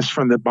taking this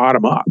from the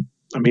bottom up.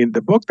 I mean,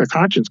 the book, The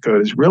Conscience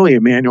Code, is really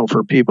a manual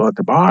for people at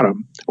the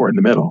bottom or in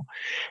the middle,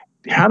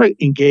 how to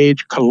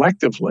engage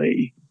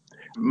collectively.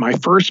 My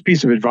first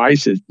piece of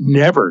advice is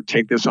never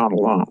take this on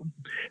alone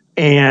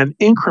and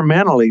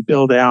incrementally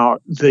build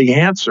out the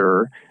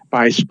answer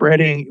by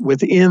spreading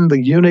within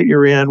the unit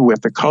you're in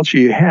with the culture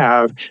you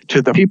have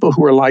to the people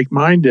who are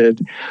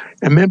like-minded,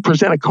 and then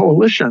present a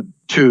coalition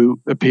to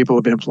the people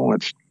of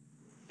influence.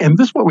 And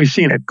this is what we've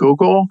seen at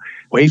Google,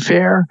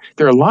 Wayfair.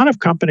 There are a lot of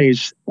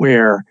companies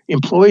where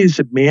employees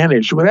have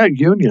managed, without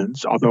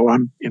unions, although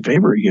I'm in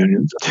favor of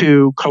unions,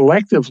 to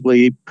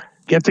collectively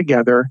get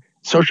together.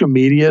 Social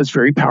media is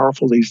very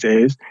powerful these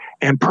days,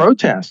 and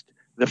protest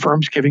the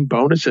firms giving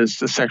bonuses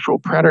to sexual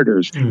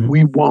predators. Mm-hmm.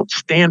 We won't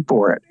stand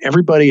for it.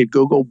 Everybody at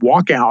Google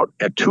walk out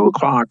at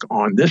 2:00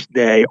 on this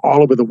day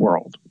all over the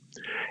world.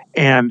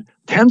 And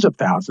tens of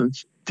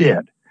thousands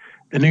did.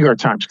 The New York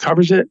Times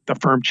covers it. The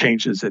firm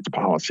changes its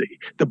policy.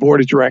 The board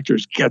of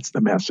directors gets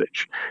the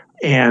message.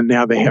 And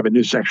now they have a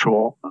new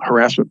sexual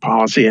harassment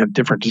policy and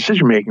different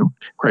decision-making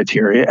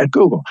criteria at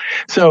Google.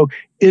 So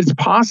it's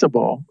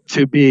possible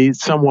to be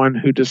someone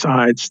who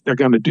decides they're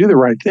going to do the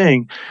right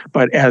thing.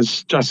 But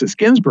as Justice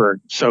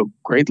Ginsburg so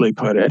greatly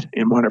put it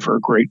in one of her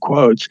great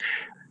quotes,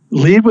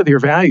 lead with your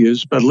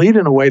values, but lead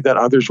in a way that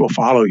others will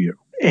follow you.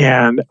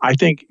 And I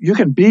think you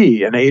can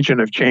be an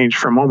agent of change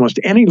from almost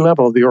any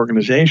level of the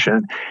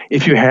organization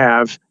if you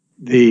have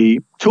the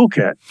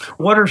toolkit.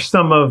 What are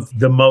some of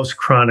the most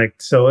chronic?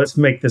 So let's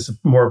make this a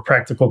more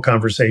practical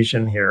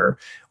conversation here.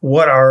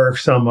 What are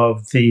some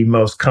of the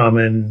most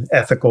common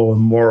ethical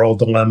and moral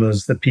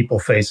dilemmas that people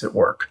face at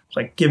work?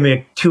 Like, give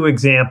me 2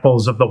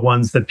 examples of the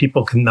ones that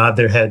people can nod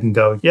their head and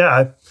go,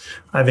 yeah,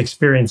 I've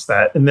experienced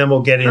that. And then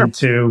we'll get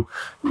into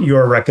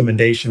your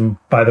recommendation.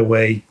 By the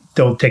way,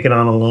 don't take it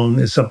on alone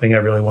is something I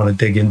really want to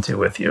dig into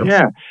with you.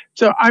 Yeah.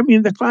 So, I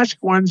mean, the classic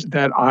ones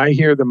that I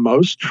hear the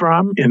most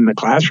from in the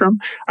classroom,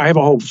 I have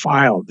a whole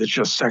file that's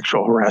just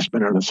sexual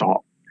harassment and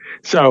assault.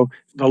 So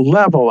the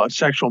level of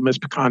sexual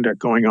misconduct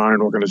going on in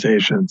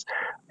organizations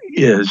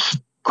is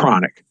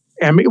chronic.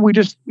 And we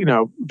just,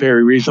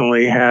 very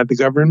recently had the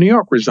governor of New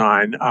York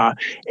resign,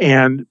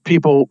 and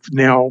people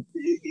now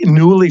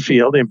newly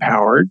feel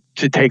empowered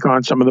to take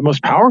on some of the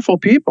most powerful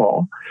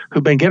people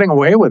who've been getting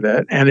away with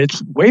it. And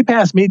it's way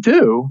past Me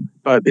Too,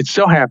 but it's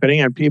still happening,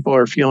 and people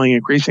are feeling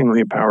increasingly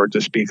empowered to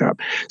speak up.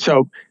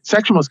 So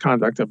sexual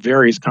misconduct of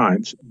various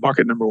kinds,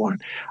 bucket number 1.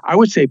 I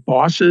would say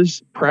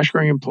bosses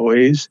pressuring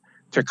employees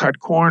to cut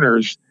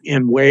corners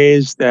in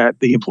ways that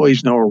the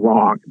employees know are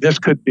wrong. This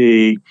could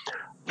be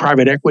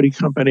private equity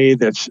company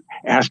that's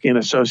asking an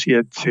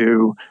associate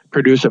to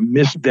produce a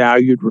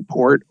misvalued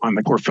report on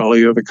the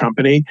portfolio of the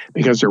company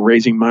because they're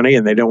raising money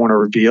and they don't want to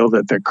reveal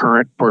that the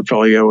current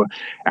portfolio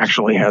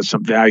actually has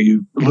some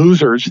value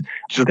losers.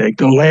 So they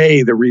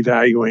delay the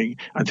revaluing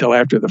until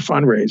after the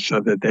fundraise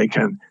so that they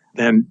can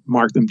then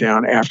mark them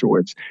down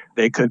afterwards.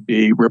 They could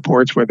be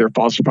reports where they're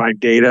falsifying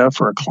data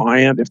for a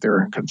client if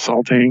they're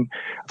consulting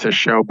to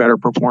show better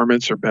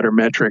performance or better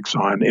metrics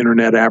on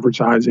internet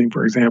advertising,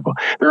 for example.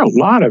 There are a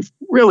lot of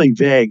really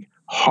vague,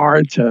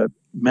 hard to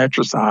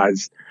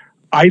metricize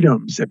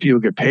items that people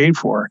get paid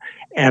for.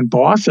 And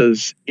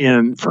bosses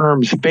in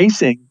firms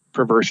facing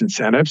perverse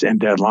incentives and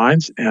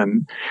deadlines,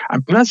 and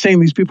I'm not saying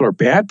these people are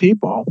bad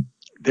people,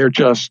 they're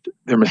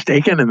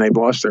mistaken and they've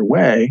lost their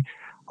way,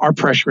 are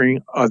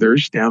pressuring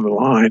others down the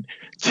line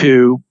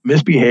to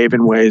misbehave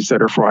in ways that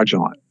are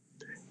fraudulent.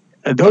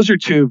 And those are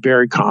 2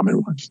 very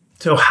common ones.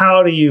 So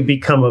how do you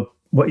become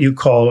what you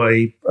call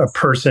a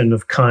person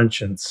of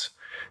conscience?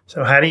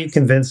 So how do you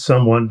convince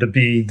someone to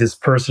be this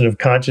person of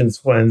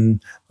conscience when,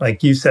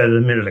 like you said a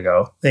minute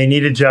ago, they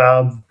need a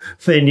job,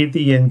 they need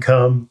the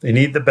income, they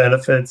need the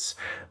benefits,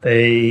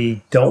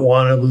 they don't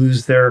want to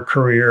lose their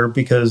career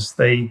because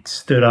they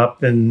stood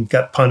up and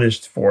got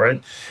punished for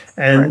it.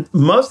 And right.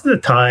 Most of the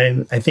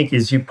time, I think,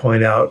 as you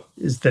point out,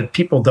 is that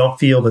people don't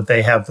feel that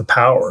they have the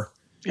power.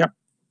 Yep.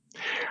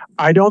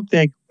 I don't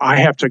think I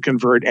have to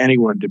convert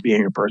anyone to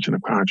being a person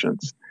of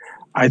conscience.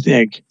 I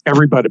think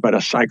everybody but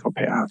a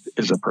psychopath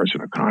is a person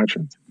of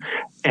conscience.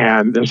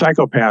 And the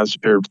psychopaths,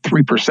 there are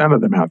 3%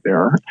 of them out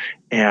there.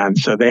 And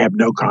so they have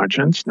no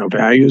conscience, no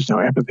values, no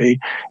empathy.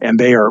 And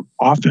they are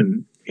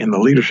often in the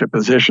leadership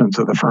positions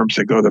of the firms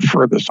that go the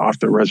furthest off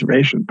the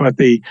reservation. But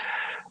the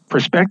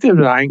perspective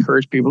that I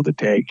encourage people to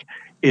take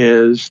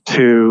is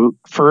to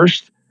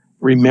first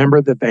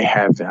remember that they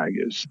have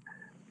values.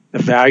 The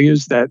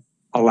values that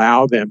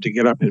allow them to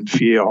get up and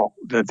feel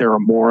that they're a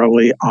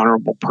morally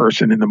honorable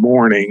person in the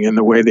morning, and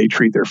the way they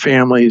treat their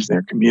families,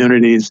 their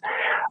communities,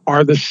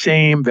 are the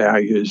same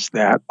values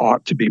that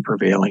ought to be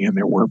prevailing in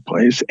their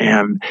workplace.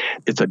 And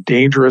it's a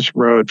dangerous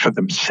road for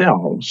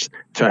themselves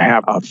to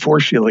have a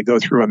force field they go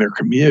through on their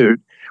commute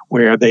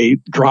where they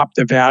drop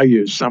the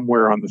values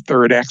somewhere on the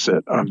 3rd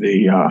exit of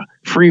the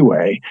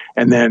freeway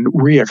and then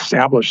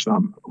reestablish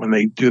them when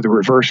they do the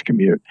reverse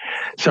commute.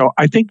 So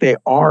I think they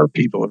are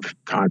people of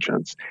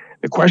conscience.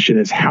 The question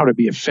is how to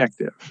be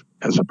effective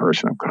as a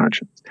person of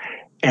conscience.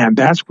 And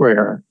that's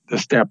where the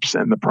steps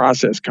and the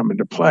process come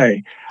into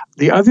play.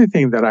 The other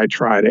thing that I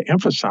try to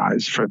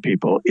emphasize for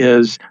people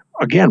is,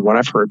 again, what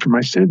I've heard from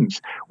my students.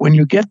 When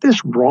you get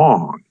this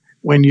wrong,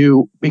 when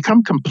you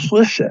become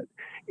complicit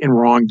in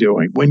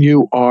wrongdoing, when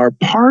you are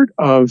part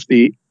of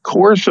the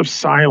coercive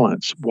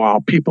silence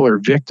while people are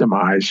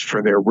victimized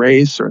for their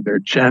race or their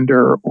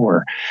gender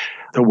or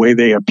the way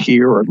they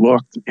appear or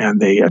look, and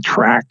they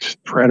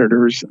attract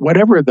predators,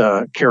 whatever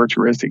the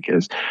characteristic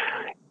is,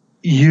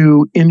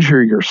 you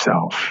injure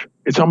yourself.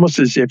 It's almost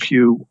as if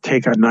you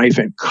take a knife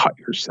and cut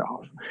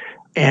yourself.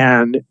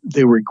 And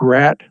the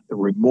regret, the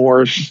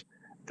remorse,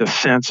 the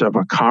sense of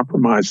a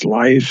compromised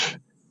life,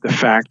 the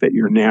fact that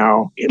you're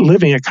now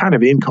living a kind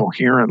of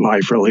incoherent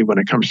life, really, when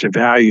it comes to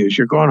values.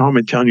 You're going home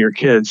and telling your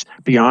kids,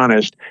 be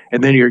honest,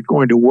 and then you're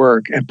going to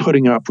work and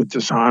putting up with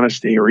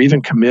dishonesty or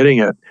even committing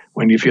it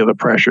when you feel the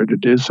pressure to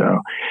do so.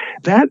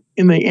 That,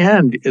 in the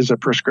end, is a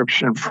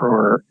prescription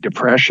for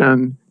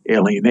depression,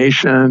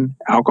 alienation,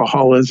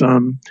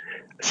 alcoholism,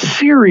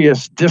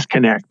 serious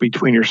disconnect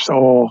between your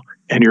soul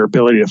and your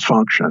ability to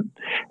function.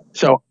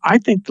 So I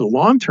think the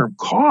long-term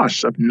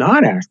costs of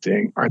not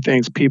acting are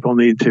things people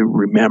need to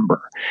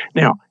remember.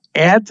 Now,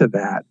 add to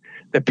that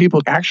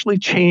people actually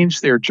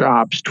change their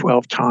jobs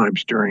 12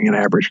 times during an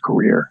average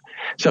career.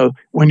 So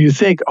when you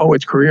think, oh,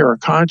 it's career or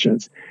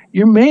conscience,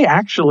 you may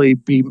actually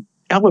be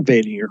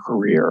elevating your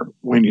career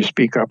when you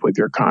speak up with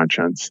your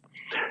conscience.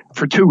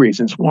 For two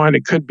reasons. One,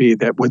 it could be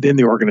that within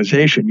the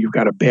organization, you've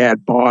got a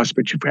bad boss,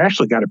 but you've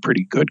actually got a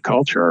pretty good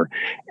culture,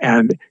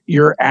 and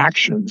your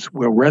actions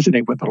will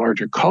resonate with the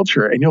larger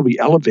culture, and you'll be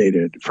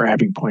elevated for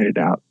having pointed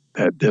out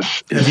that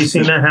this Have you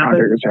seen that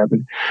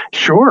happen?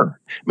 Sure.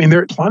 I mean,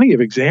 there are plenty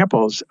of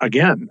examples,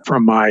 again,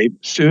 from my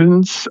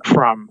students,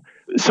 from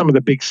some of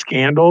the big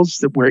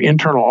scandals where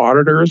internal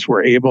auditors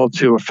were able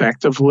to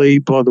effectively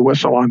blow the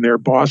whistle on their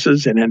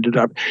bosses and ended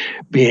up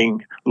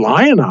being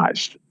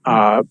lionized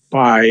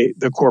by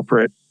the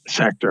corporate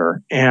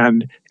sector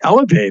and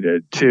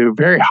elevated to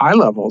very high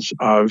levels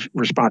of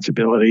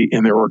responsibility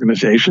in their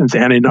organizations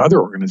and in other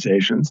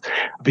organizations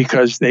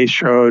because they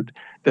showed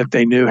that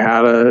they knew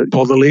how to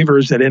pull the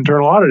levers that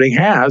internal auditing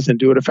has and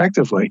do it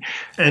effectively.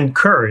 And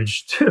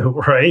courage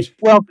too, right?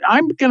 Well,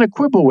 I'm going to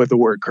quibble with the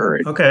word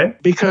courage. Okay.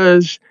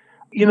 Because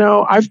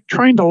I've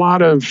trained a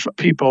lot of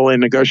people in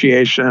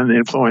negotiation,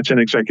 influence, and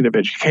executive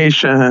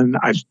education.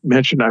 I've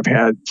mentioned I've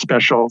had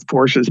special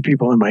forces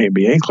people in my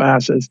MBA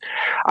classes.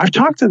 I've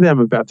talked to them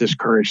about this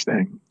courage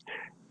thing.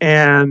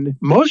 And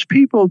most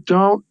people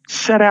don't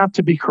set out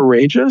to be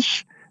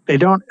courageous. They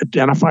don't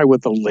identify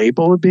with the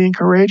label of being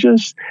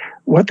courageous.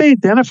 What they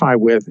identify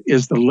with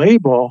is the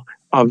label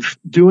of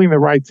doing the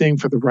right thing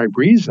for the right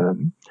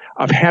reason,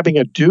 of having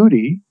a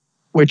duty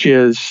which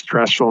is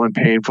stressful and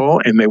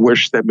painful, and they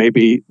wish that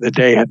maybe the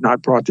day had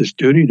not brought this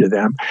duty to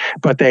them.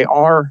 But they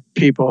are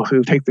people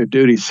who take their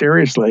duties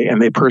seriously,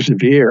 and they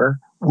persevere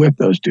with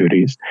those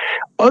duties.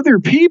 Other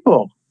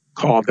people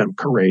call them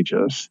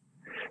courageous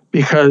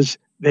because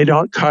they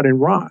don't cut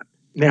and run.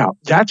 Now,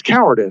 that's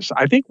cowardice.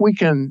 I think we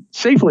can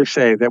safely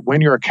say that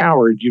when you're a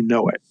coward, you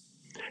know it,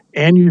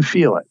 and you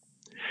feel it.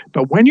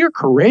 But when you're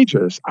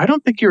courageous, I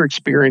don't think you're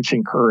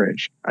experiencing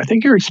courage. I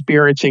think you're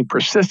experiencing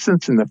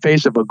persistence in the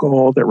face of a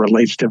goal that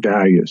relates to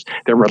values,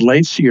 that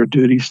relates to your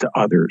duties to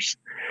others.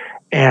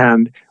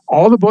 And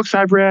all the books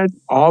I've read,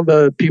 all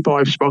the people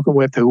I've spoken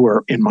with who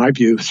are, in my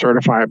view,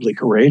 certifiably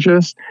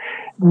courageous,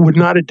 would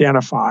not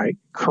identify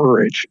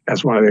courage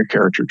as one of their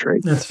character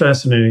traits. That's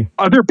fascinating.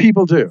 Other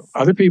people do.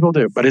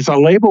 But it's a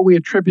label we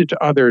attribute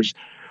to others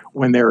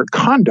when their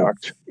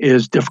conduct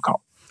is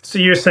difficult. So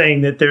you're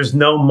saying that there's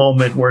no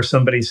moment where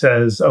somebody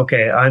says,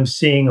 okay, I'm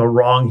seeing a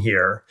wrong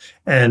here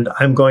and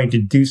I'm going to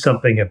do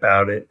something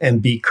about it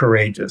and be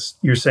courageous.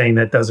 You're saying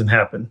that doesn't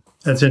happen.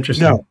 That's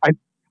interesting. No,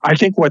 I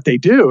think what they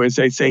do is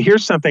they say,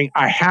 here's something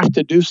I have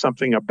to do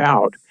something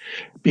about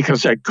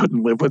because I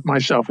couldn't live with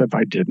myself if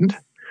I didn't,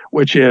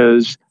 which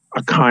is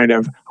a kind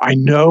of, I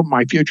know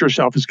my future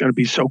self is going to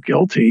be so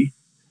guilty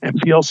and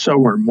feel so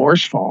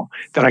remorseful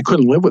that I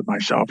couldn't live with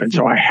myself. And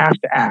so I have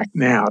to act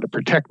now to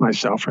protect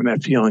myself from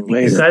that feeling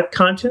later. Is that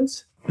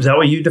conscience? Is that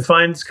what you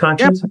define as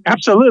conscience? Yep,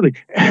 absolutely.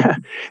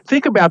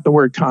 Think about the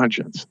word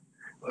conscience.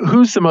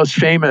 Who's the most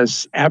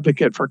famous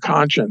advocate for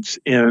conscience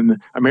in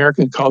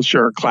American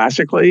culture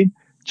classically?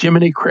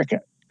 Jiminy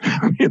Cricket.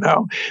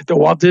 The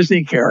Walt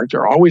Disney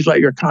character, always let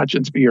your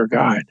conscience be your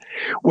guide.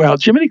 Well,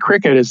 Jiminy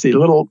Cricket is the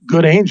little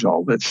good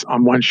angel that's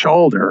on one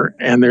shoulder,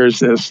 and there's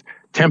this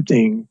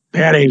tempting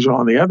bad angel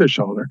on the other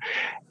shoulder.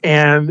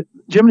 And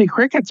Jiminy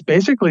Cricket's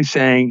basically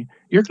saying,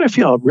 you're going to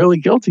feel really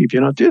guilty if you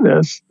don't do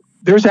this.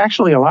 There's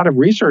actually a lot of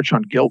research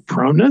on guilt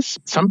proneness.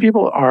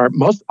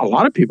 A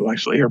lot of people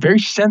actually are very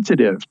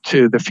sensitive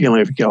to the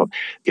feeling of guilt.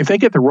 If they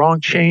get the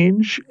wrong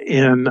change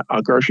in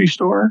a grocery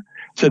store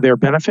to their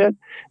benefit,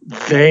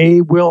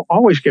 they will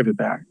always give it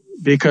back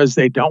because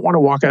they don't want to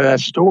walk out of that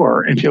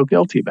store and feel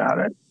guilty about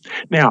it.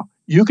 Now,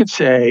 you could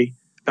say,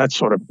 that's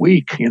sort of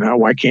weak,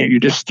 why can't you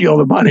just steal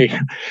the money?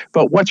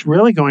 But what's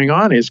really going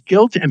on is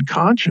guilt and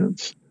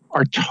conscience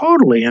are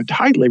totally and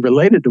tightly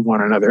related to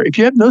one another. If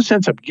you have no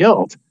sense of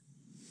guilt,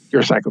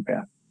 you're a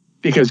psychopath.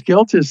 Because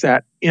guilt is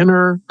that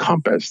inner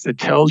compass that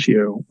tells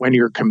you when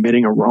you're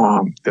committing a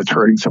wrong that's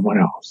hurting someone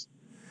else.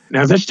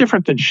 Now, that's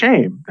different than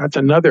shame. That's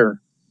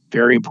another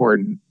very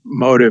important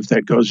motive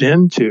that goes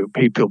into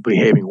people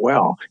behaving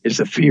well, is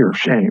the fear of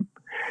shame.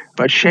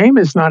 But shame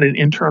is not an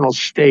internal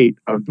state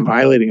of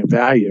violating a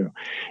value.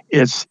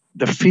 It's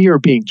the fear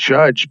of being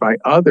judged by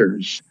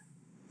others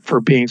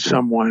for being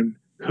someone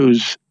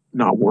who's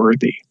not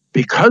worthy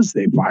because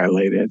they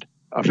violated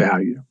a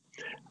value.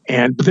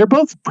 And they're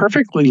both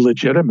perfectly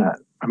legitimate.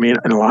 I mean,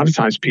 and a lot of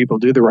times people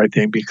do the right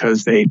thing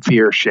because they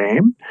fear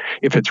shame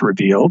if it's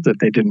revealed that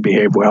they didn't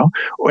behave well,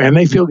 and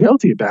they feel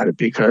guilty about it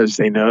because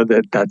they know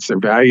that that's their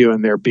value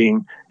and they're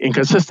being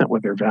inconsistent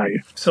with their value.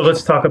 So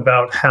let's talk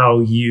about how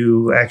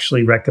you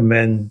actually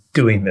recommend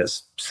doing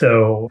this.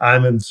 So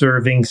I'm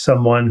observing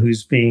someone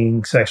who's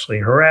being sexually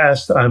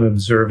harassed. I'm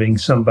observing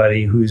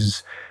somebody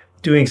who's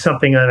doing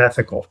something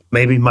unethical.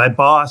 Maybe my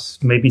boss,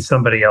 maybe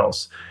somebody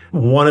else.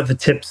 One of the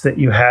tips that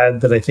you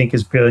had that I think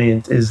is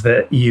brilliant is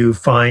that you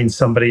find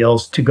somebody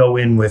else to go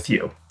in with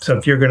you. So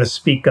if you're going to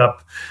speak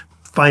up,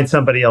 find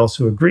somebody else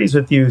who agrees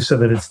with you so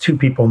that it's two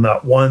people,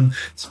 not one.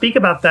 Speak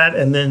about that,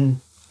 and then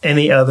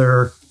any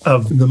other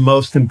of the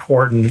most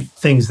important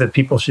things that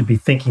people should be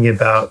thinking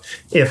about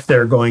if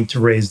they're going to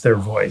raise their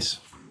voice.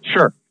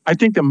 Sure. I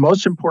think the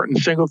most important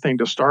single thing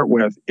to start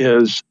with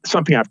is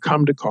something I've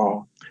come to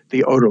call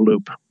the OODA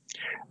loop.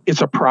 It's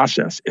a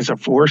process. It's a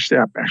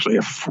 4-step, actually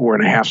a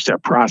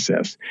 4.5-step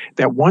process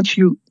that once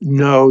you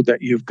know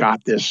that you've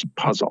got this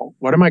puzzle,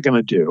 what am I going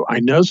to do? I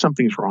know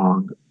something's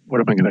wrong. What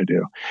am I going to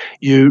do?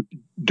 You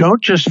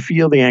don't just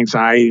feel the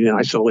anxiety and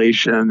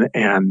isolation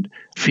and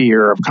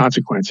fear of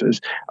consequences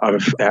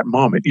of that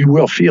moment. You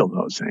will feel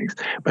those things.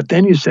 But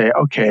then you say,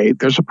 okay,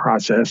 there's a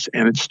process,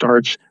 and it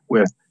starts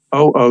with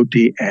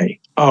OODA.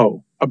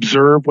 O,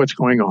 observe what's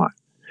going on.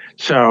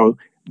 So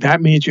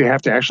that means you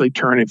have to actually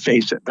turn and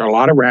face it. There are a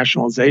lot of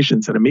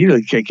rationalizations that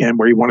immediately kick in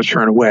where you want to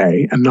turn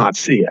away and not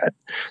see it.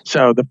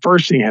 So the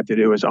first thing you have to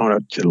do is own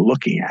up to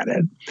looking at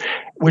it,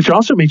 which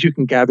also means you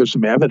can gather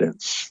some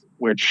evidence,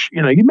 which,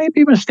 you may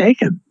be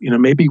mistaken.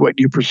 Maybe what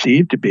you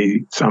perceive to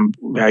be some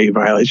value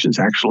violations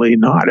actually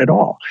not at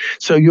all.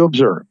 So you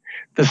observe.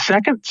 The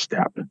second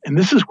step, and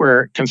this is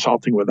where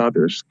consulting with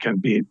others can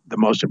be the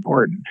most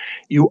important,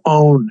 you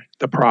own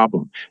the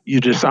problem. You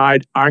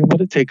decide, I'm going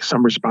to take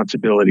some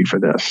responsibility for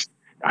this.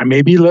 I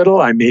may be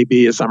little, I may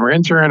be a summer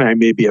intern, I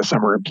may be a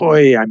summer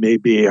employee, I may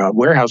be a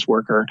warehouse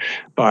worker,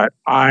 but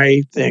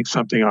I think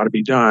something ought to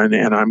be done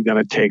and I'm going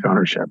to take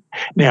ownership.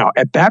 Now,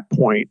 at that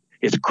point,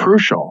 it's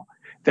crucial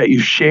that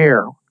you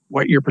share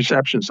what your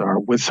perceptions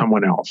are with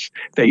someone else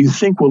that you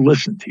think will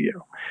listen to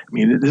you. I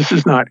mean, this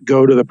is not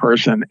go to the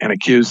person and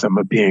accuse them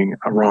of being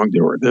a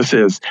wrongdoer. This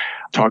is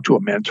talk to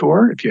a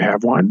mentor, if you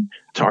have one,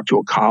 talk to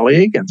a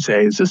colleague and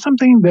say, is this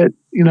something that,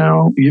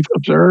 you've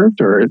observed?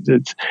 Or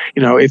it's,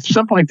 if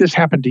something like this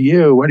happened to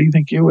you, what do you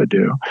think you would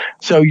do?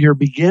 So you're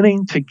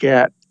beginning to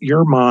get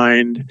your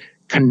mind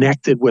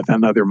connected with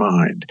another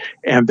mind.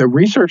 And the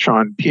research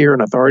on peer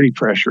and authority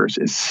pressures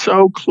is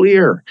so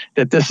clear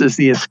that this is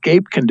the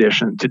escape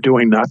condition to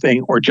doing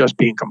nothing or just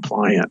being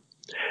compliant.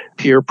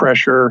 Peer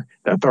pressure,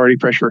 authority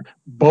pressure,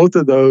 both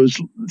of those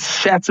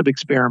sets of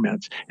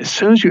experiments, as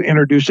soon as you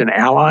introduce an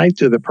ally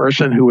to the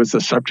person who was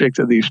the subject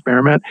of the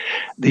experiment,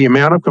 the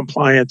amount of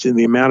compliance and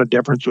the amount of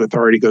deference to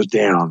authority goes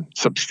down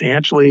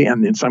substantially,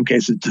 and in some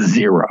cases to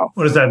zero.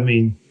 What does that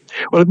mean?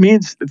 Well, it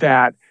means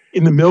that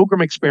in the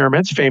Milgram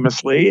experiments,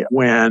 famously,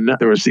 when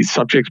there was these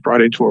subjects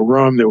brought into a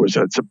room, there was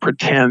a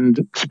pretend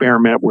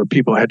experiment where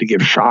people had to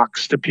give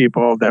shocks to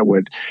people that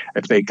would,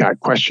 if they got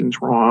questions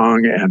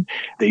wrong, and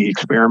the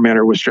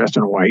experimenter was dressed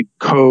in a white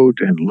coat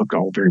and looked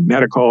all very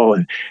medical.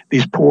 And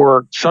these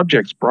poor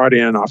subjects brought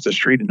in off the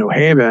street in New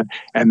Haven,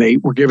 and they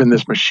were given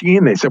this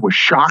machine they said was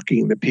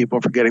shocking the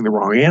people for getting the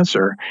wrong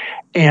answer.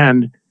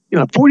 And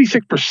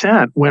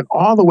 46% went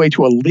all the way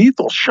to a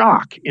lethal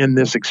shock in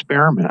this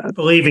experiment.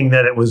 Believing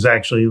that it was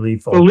actually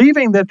lethal.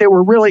 Believing that they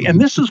were really,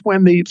 and this is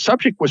when the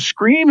subject was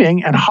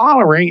screaming and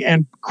hollering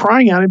and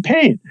crying out in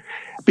pain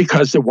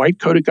because the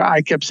white-coated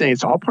guy kept saying,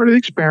 it's all part of the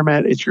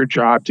experiment. It's your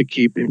job to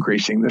keep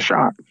increasing the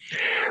shock.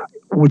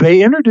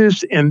 They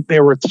introduced, and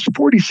there were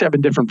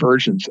 47 different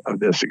versions of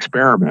this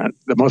experiment.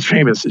 The most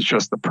famous is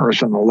just the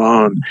person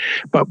alone.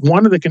 But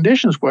one of the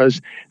conditions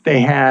was they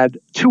had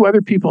 2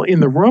 other people in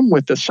the room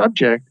with the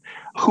subject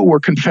who were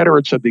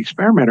confederates of the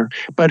experimenter,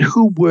 but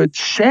who would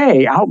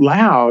say out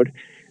loud,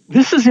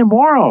 this is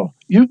immoral.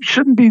 You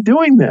shouldn't be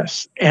doing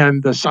this.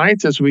 And the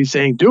scientists would be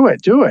saying, do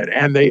it.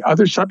 And the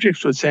other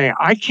subjects would say,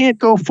 I can't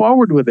go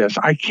forward with this.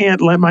 I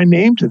can't lend my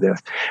name to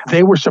this.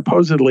 They were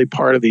supposedly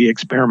part of the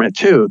experiment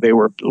too. They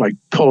were like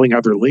pulling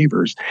other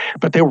levers,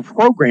 but they were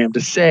programmed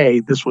to say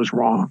this was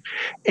wrong.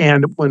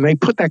 And when they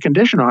put that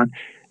condition on,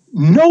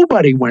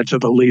 nobody went to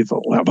the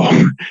lethal level.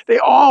 They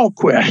all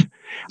quit.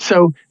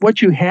 So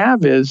what you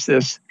have is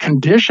this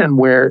condition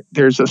where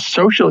there's a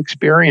social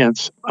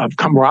experience of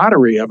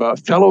camaraderie, of a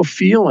fellow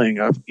feeling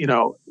of,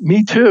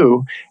 me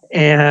too.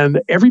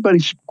 And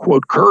everybody's,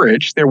 quote,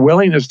 courage, their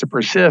willingness to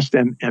persist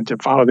and to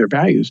follow their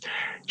values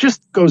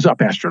just goes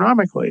up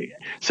astronomically.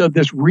 So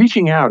this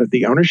reaching out at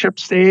the ownership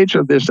stage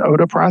of this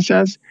OODA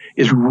process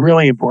is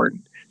really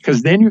important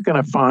because then you're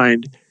going to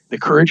find the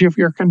courage of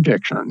your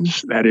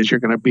convictions. That is, you're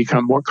going to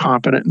become more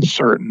confident and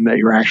certain that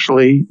you're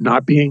actually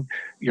not being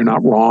you're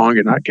not wrong,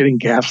 you're not getting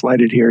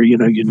gaslighted here, you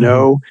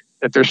know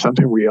that there's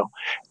something real.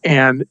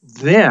 And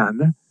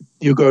then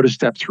you go to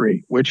step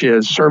 3, which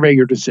is survey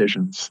your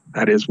decisions.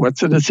 That is,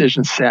 what's the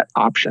decision set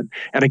option?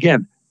 And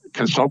again,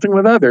 consulting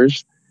with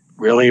others,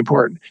 really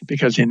important,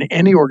 because in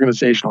any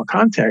organizational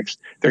context,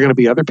 there are going to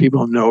be other people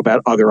who know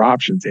about other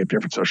options. They have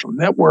different social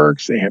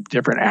networks, they have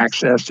different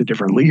access to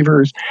different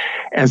levers.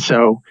 And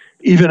so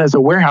even as a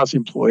warehouse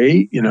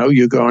employee,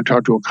 you go and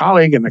talk to a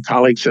colleague and the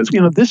colleague says,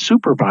 this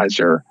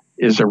supervisor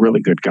is a really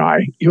good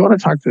guy. You want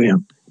to talk to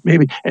him.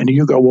 Maybe. And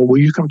you go, well, will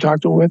you come talk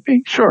to him with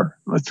me? Sure.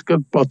 Let's go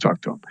both talk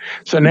to him.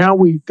 So now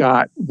we've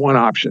got one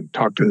option,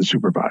 talk to the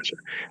supervisor.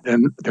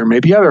 Then there may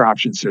be other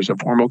options. There's a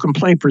formal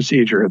complaint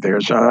procedure.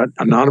 There's an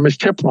anonymous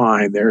tip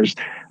line. There's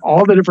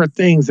all the different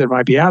things that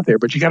might be out there,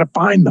 but you got to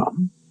find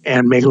them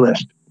and make a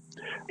list.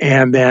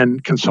 And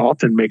then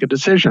consult and make a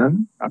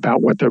decision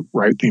about what the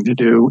right thing to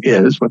do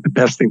is, what the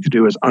best thing to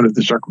do is under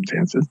the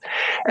circumstances.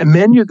 And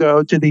then you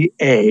go to the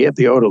A of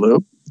the OODA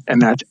loop,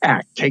 and that's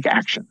act, take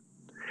action.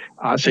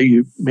 So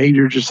you made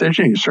your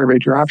decision, you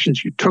surveyed your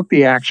options, you took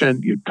the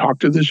action, you talked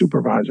to the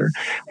supervisor,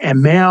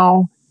 and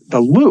now the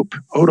loop,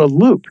 OODA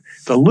loop,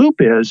 the loop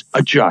is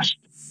adjust.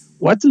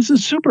 What does the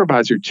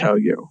supervisor tell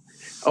you?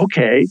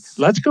 Okay,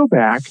 let's go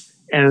back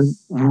and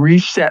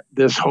reset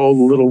this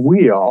whole little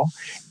wheel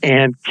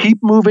and keep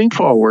moving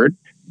forward.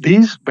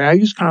 These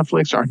values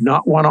conflicts are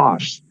not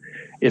one-offs.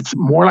 It's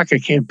more like a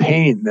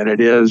campaign than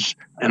it is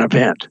an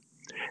event.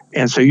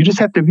 And so you just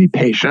have to be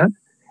patient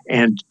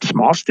and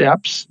small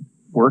steps,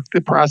 work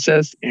the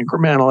process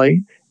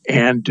incrementally,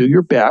 and do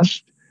your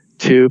best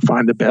to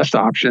find the best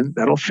option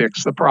that'll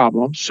fix the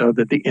problem so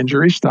that the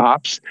injury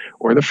stops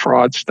or the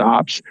fraud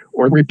stops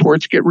or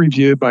reports get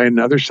reviewed by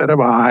another set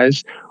of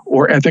eyes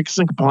or ethics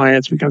and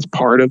compliance becomes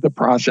part of the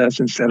process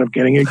instead of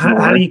getting ignored.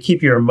 How do you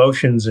keep your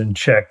emotions in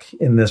check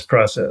in this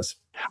process?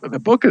 The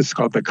book is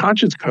called The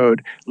Conscience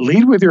Code,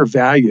 Lead with Your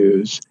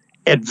Values,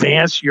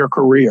 Advance Your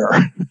Career.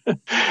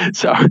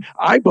 So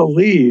I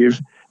believe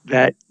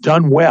that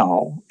done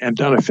well and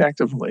done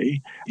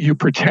effectively, you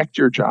protect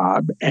your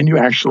job and you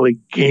actually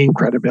gain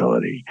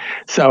credibility.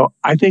 So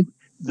I think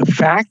the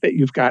fact that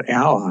you've got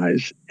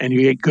allies and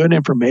you get good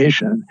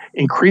information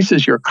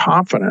increases your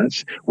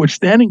confidence, which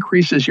then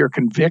increases your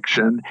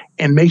conviction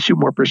and makes you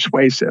more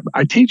persuasive.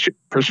 I teach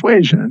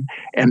persuasion,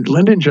 and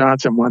Lyndon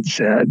Johnson once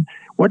said,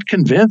 what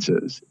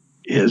convinces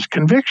is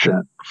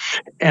conviction.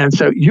 And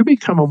so you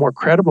become a more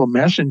credible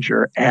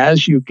messenger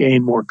as you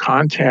gain more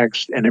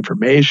context and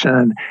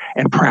information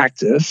and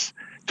practice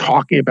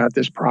talking about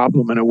this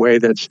problem in a way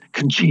that's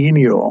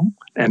congenial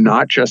and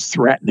not just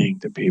threatening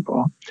to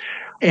people.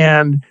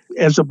 And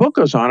as the book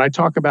goes on, I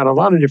talk about a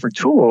lot of different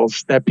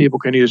tools that people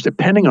can use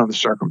depending on the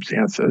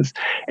circumstances,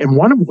 and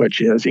one of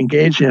which is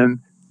engage in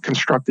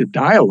constructive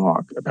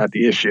dialogue about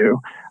the issue,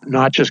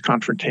 not just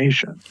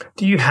confrontation.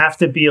 Do you have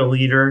to be a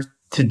leader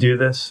to do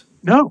this?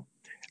 No.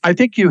 I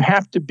think you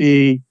have to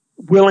be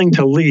willing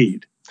to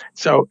lead.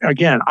 So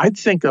again, I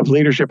think of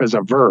leadership as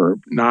a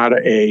verb, not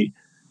a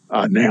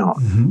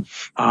noun.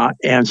 Mm-hmm.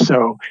 And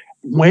so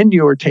when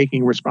you're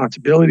taking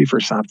responsibility for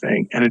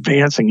something and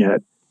advancing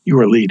it, you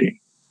are leading.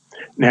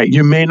 Now,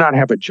 you may not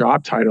have a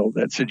job title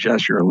that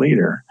suggests you're a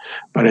leader,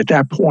 but at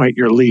that point,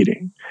 you're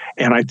leading.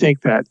 And I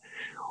think that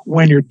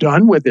when you're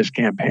done with this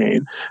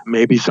campaign,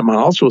 maybe someone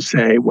else will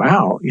say,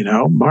 wow,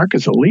 Mark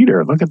is a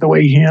leader. Look at the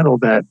way he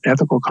handled that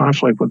ethical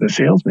conflict with the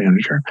sales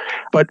manager.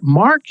 But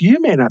Mark, you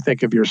may not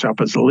think of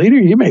yourself as a leader.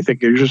 You may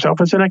think of yourself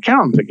as an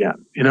accountant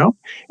again,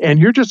 and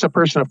you're just a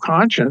person of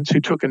conscience who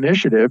took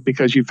initiative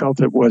because you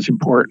felt it was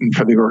important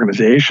for the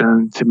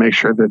organization to make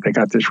sure that they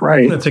got this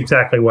right. That's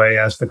exactly why I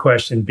asked the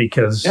question,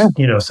 because,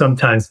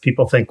 sometimes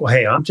people think, well,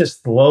 hey, I'm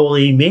just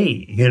lowly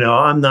me.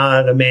 I'm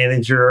not a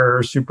manager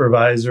or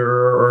supervisor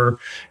or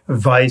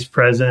vice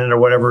president or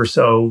whatever.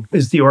 So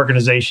is the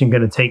organization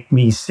going to take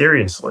me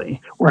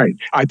seriously? Right.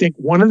 I think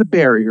one of the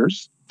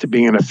barriers to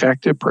being an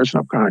effective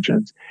person of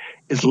conscience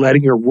is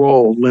letting your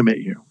role limit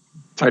you.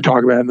 So I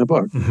talk about it in the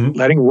book. Mm-hmm.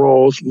 Letting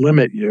roles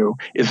limit you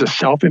is a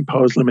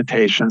self-imposed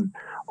limitation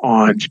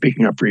on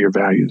speaking up for your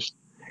values.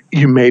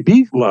 You may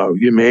be low.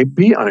 You may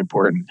be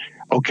unimportant.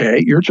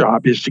 Okay, your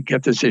job is to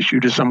get this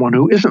issue to someone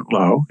who isn't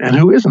low and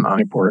who isn't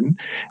unimportant,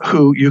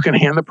 who you can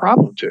hand the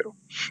problem to,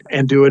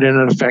 and do it in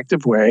an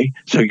effective way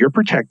so you're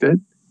protected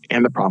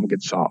and the problem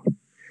gets solved.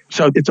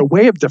 So it's a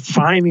way of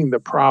defining the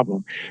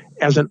problem.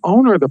 As an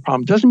owner of the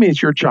problem doesn't mean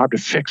it's your job to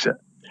fix it.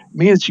 It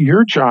means it's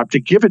your job to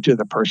give it to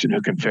the person who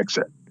can fix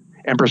it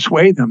and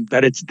persuade them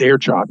that it's their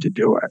job to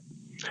do it.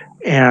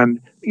 And,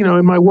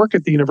 in my work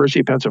at the University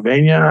of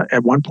Pennsylvania,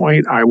 at one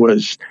point I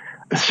was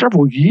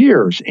several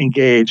years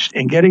engaged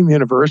in getting the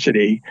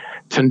university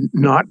to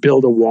not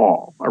build a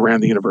wall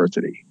around the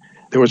university.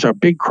 There was a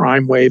big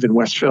crime wave in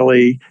West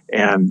Philly,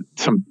 and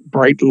some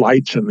bright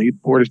lights, and the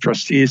board of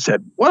trustees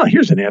said, well,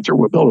 here's an answer.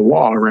 We'll build a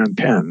wall around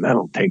Penn.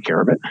 That'll take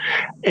care of it.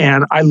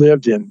 And I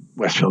lived in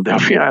West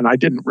Philadelphia, and I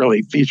didn't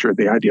really feature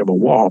the idea of a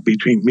wall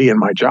between me and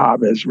my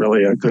job as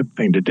really a good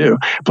thing to do.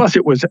 Plus,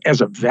 it was, as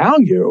a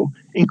value,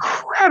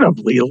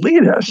 incredibly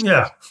elitist.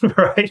 Yeah,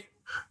 right.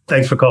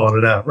 Thanks for calling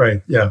it out.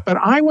 Right. Yeah. But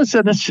I was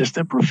an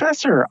assistant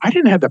professor. I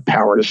didn't have the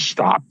power to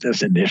stop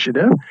this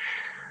initiative.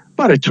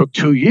 But it took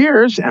 2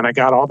 years, and I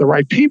got all the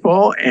right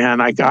people,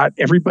 and I got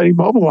everybody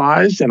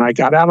mobilized, and I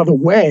got out of the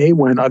way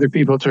when other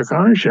people took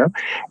ownership.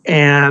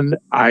 And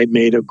I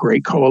made a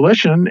great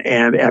coalition.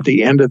 And at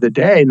the end of the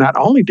day, not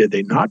only did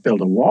they not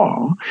build a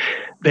wall,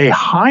 they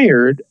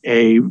hired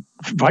a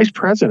vice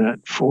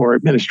president for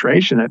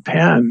administration at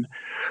Penn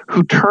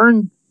who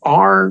turned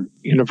our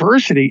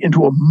university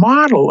into a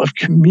model of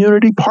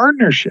community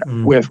partnership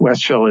with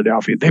West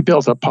Philadelphia. They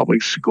built a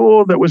public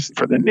school that was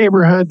for the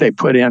neighborhood. They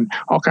put in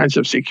all kinds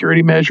of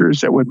security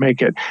measures that would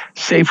make it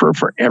safer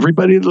for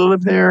everybody to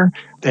live there.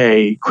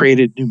 They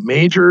created new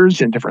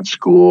majors in different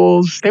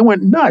schools. They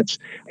went nuts.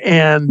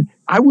 And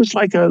I was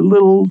like a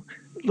little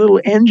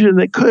engine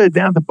that could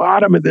down the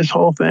bottom of this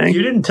whole thing.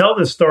 You didn't tell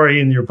this story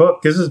in your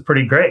book. This is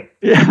pretty great.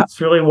 Yeah. It's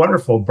really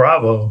wonderful.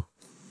 Bravo.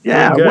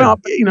 Yeah, well,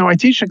 I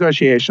teach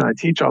negotiation. I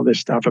teach all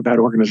this stuff about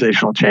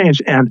organizational change,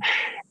 and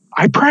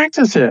I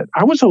practice it.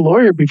 I was a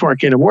lawyer before I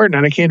came to Wharton,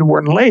 and I came to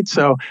Wharton late,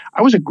 so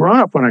I was a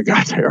grown-up when I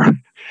got there.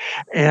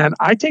 And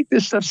I take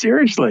this stuff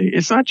seriously.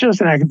 It's not just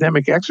an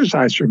academic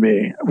exercise for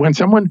me. When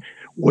someone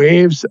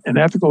waves an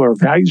ethical or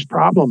values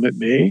problem at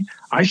me,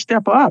 I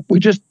step up. We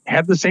just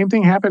had the same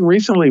thing happen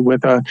recently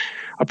with a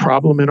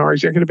problem in our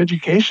executive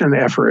education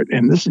effort.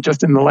 And this is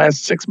just in the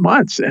last 6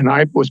 months. And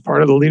I was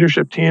part of the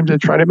leadership team to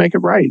try to make it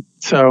right.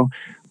 So,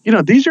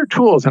 these are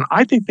tools, and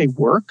I think they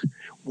work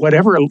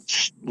whatever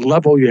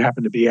level you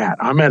happen to be at.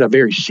 I'm at a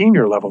very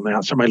senior level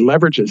now, so my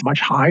leverage is much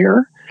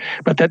higher,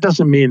 but that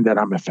doesn't mean that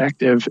I'm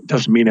effective. It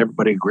doesn't mean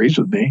everybody agrees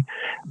with me.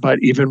 But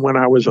even when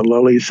I was a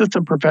lowly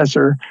assistant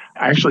professor,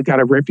 I actually got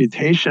a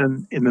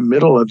reputation in the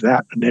middle of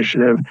that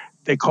initiative.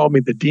 They called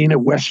me the Dean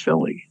of West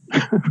Philly,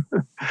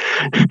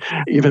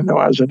 even though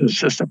I was an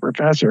assistant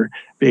professor,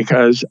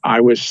 because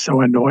I was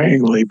so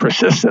annoyingly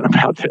persistent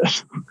about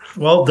this.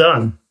 Well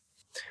done.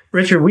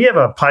 Richard, we have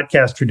a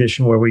podcast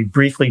tradition where we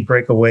briefly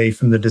break away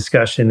from the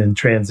discussion and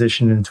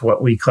transition into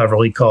what we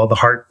cleverly call the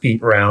heartbeat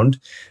round.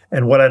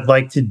 And what I'd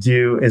like to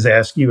do is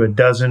ask you a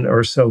dozen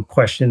or so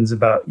questions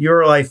about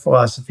your life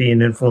philosophy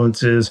and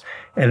influences.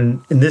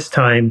 And in this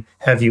time,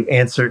 have you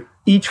answer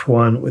each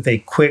one with a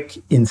quick,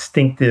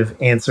 instinctive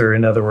answer.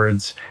 In other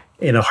words,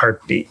 in a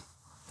heartbeat.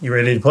 You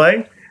ready to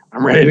play?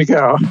 I'm ready to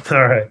go.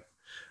 All right.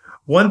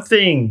 One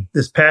thing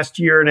this past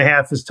year and a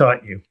half has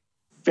taught you.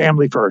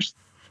 Family first.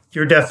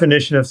 Your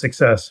definition of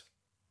success.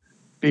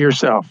 Be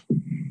yourself.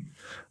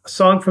 A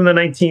song from the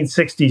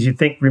 1960s you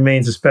think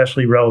remains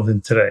especially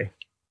relevant today.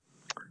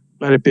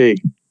 Let it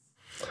be.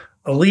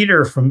 A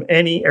leader from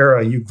any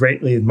era you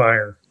greatly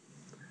admire.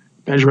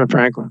 Benjamin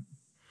Franklin.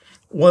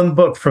 One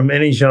book from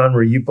any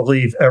genre you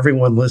believe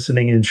everyone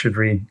listening in should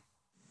read.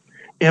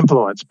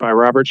 Influence by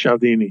Robert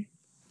Cialdini.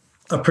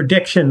 A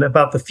prediction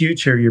about the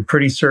future you're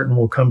pretty certain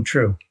will come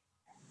true.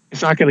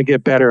 It's not going to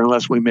get better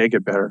unless we make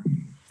it better.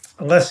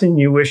 A lesson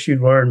you wish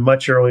you'd learned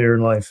much earlier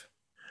in life.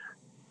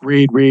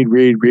 Read.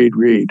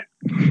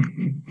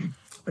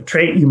 A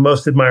trait you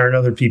most admire in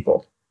other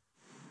people.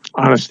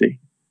 Honesty.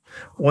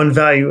 One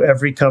value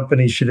every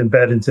company should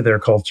embed into their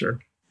culture.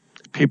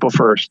 People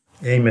first.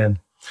 Amen.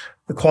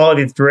 The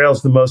quality that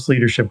derails the most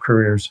leadership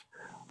careers.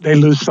 They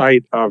lose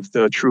sight of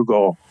the true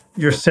goal.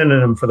 Your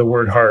synonym for the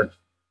word heart.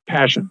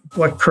 Passion.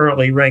 What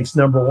currently ranks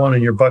number one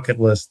on your bucket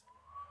list?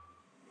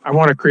 I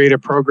want to create a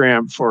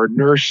program for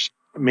nurse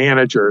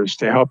managers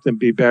to help them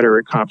be better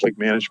at conflict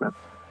management.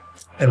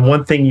 And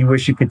one thing you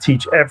wish you could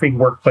teach every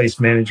workplace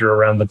manager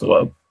around the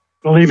globe.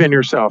 Believe in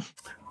yourself.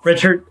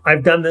 Richard,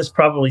 I've done this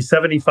probably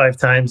 75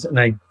 times, and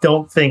I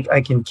don't think I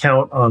can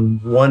count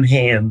on one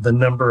hand the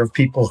number of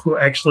people who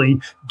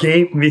actually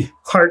gave me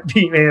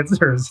heartbeat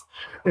answers.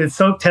 It's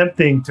so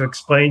tempting to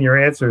explain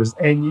your answers,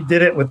 and you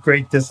did it with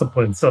great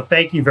discipline. So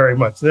thank you very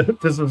much.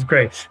 This was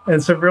great.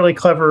 And some really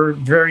clever,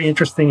 very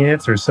interesting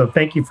answers. So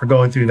thank you for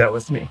going through that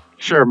with me.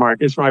 Sure, Mark.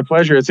 It's my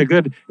pleasure. It's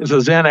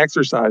a Zen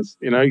exercise.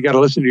 You got to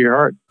listen to your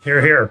heart.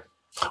 Hear, hear.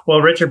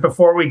 Well, Richard,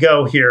 before we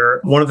go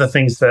here, one of the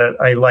things that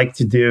I like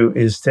to do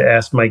is to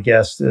ask my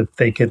guests if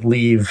they could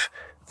leave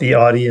the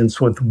audience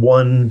with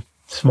one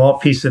small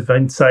piece of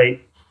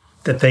insight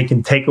that they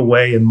can take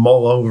away and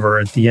mull over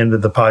at the end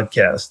of the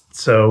podcast.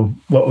 So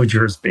what would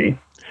yours be?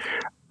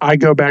 I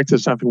go back to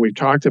something we've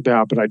talked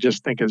about, but I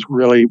just think is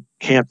really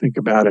can't think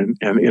about it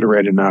and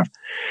iterate enough.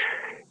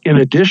 In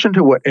addition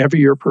to whatever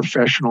your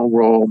professional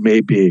role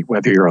may be,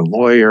 whether you're a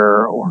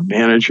lawyer or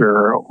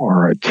manager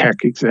or a tech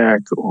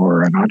exec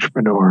or an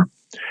entrepreneur,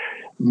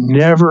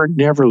 never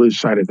lose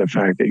sight of the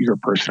fact that you're a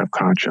person of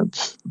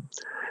conscience.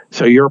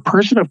 So you're a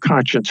person of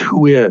conscience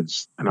who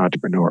is an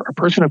entrepreneur, a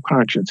person of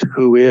conscience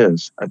who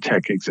is a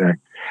tech exec.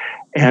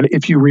 And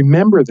if you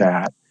remember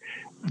that,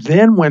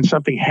 then when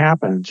something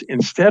happens,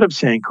 instead of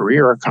saying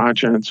career or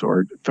conscience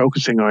or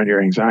focusing on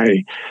your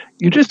anxiety,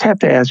 you just have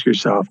to ask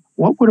yourself,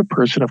 what would a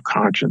person of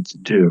conscience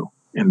do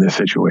in this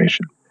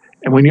situation?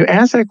 And when you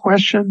ask that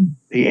question,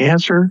 the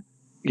answer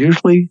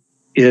usually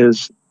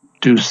is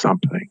do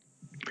something.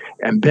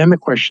 And then the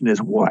question is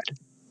what?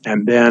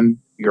 And then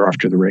you're off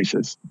to the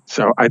races.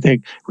 So I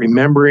think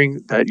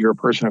remembering that you're a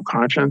person of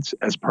conscience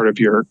as part of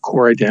your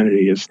core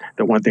identity is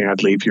the one thing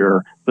I'd leave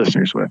your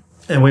listeners with.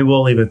 And we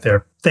will leave it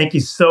there. Thank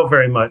you so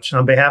very much.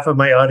 On behalf of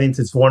my audience,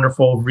 it's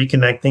wonderful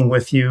reconnecting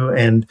with you.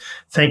 And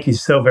thank you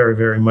so very,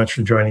 very much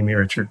for joining me,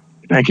 Richard.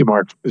 Thank you,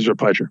 Mark. It was a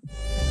pleasure.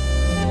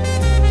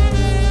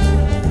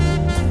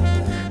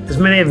 As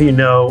many of you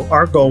know,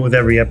 our goal with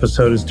every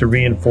episode is to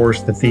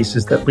reinforce the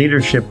thesis that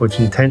leadership which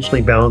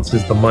intentionally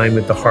balances the mind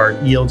with the heart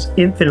yields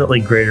infinitely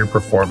greater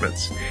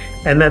performance.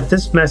 And that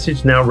this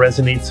message now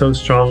resonates so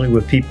strongly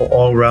with people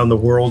all around the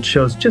world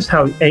shows just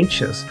how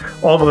anxious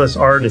all of us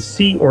are to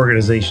see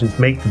organizations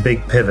make the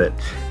big pivot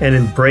and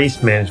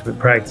embrace management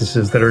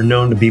practices that are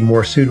known to be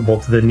more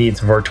suitable to the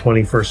needs of our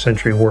 21st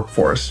century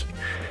workforce.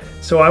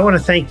 So I want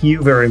to thank you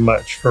very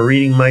much for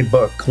reading my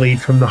book, Lead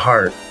from the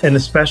Heart, and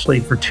especially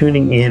for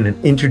tuning in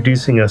and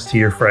introducing us to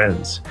your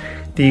friends.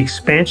 The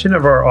expansion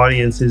of our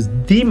audience is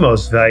the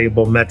most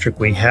valuable metric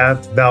we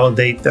have to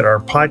validate that our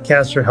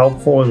podcasts are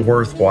helpful and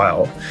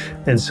worthwhile.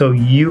 And so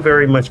you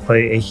very much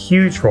play a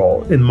huge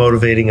role in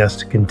motivating us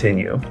to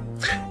continue.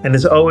 And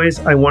as always,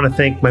 I want to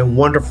thank my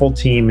wonderful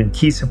team and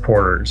key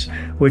supporters,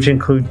 which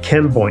include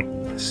Ken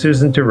Boynton,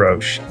 Susan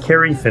DeRoche,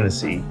 Carrie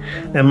Finnessy,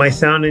 and my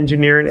sound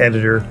engineer and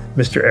editor,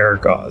 Mr.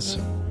 Eric Oz.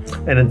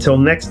 And until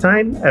next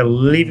time, I'll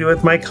leave you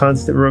with my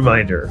constant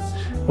reminder.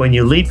 When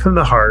you lead from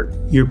the heart,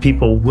 your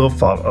people will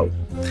follow.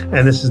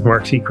 And this is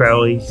Mark C.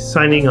 Crowley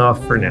signing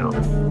off for now.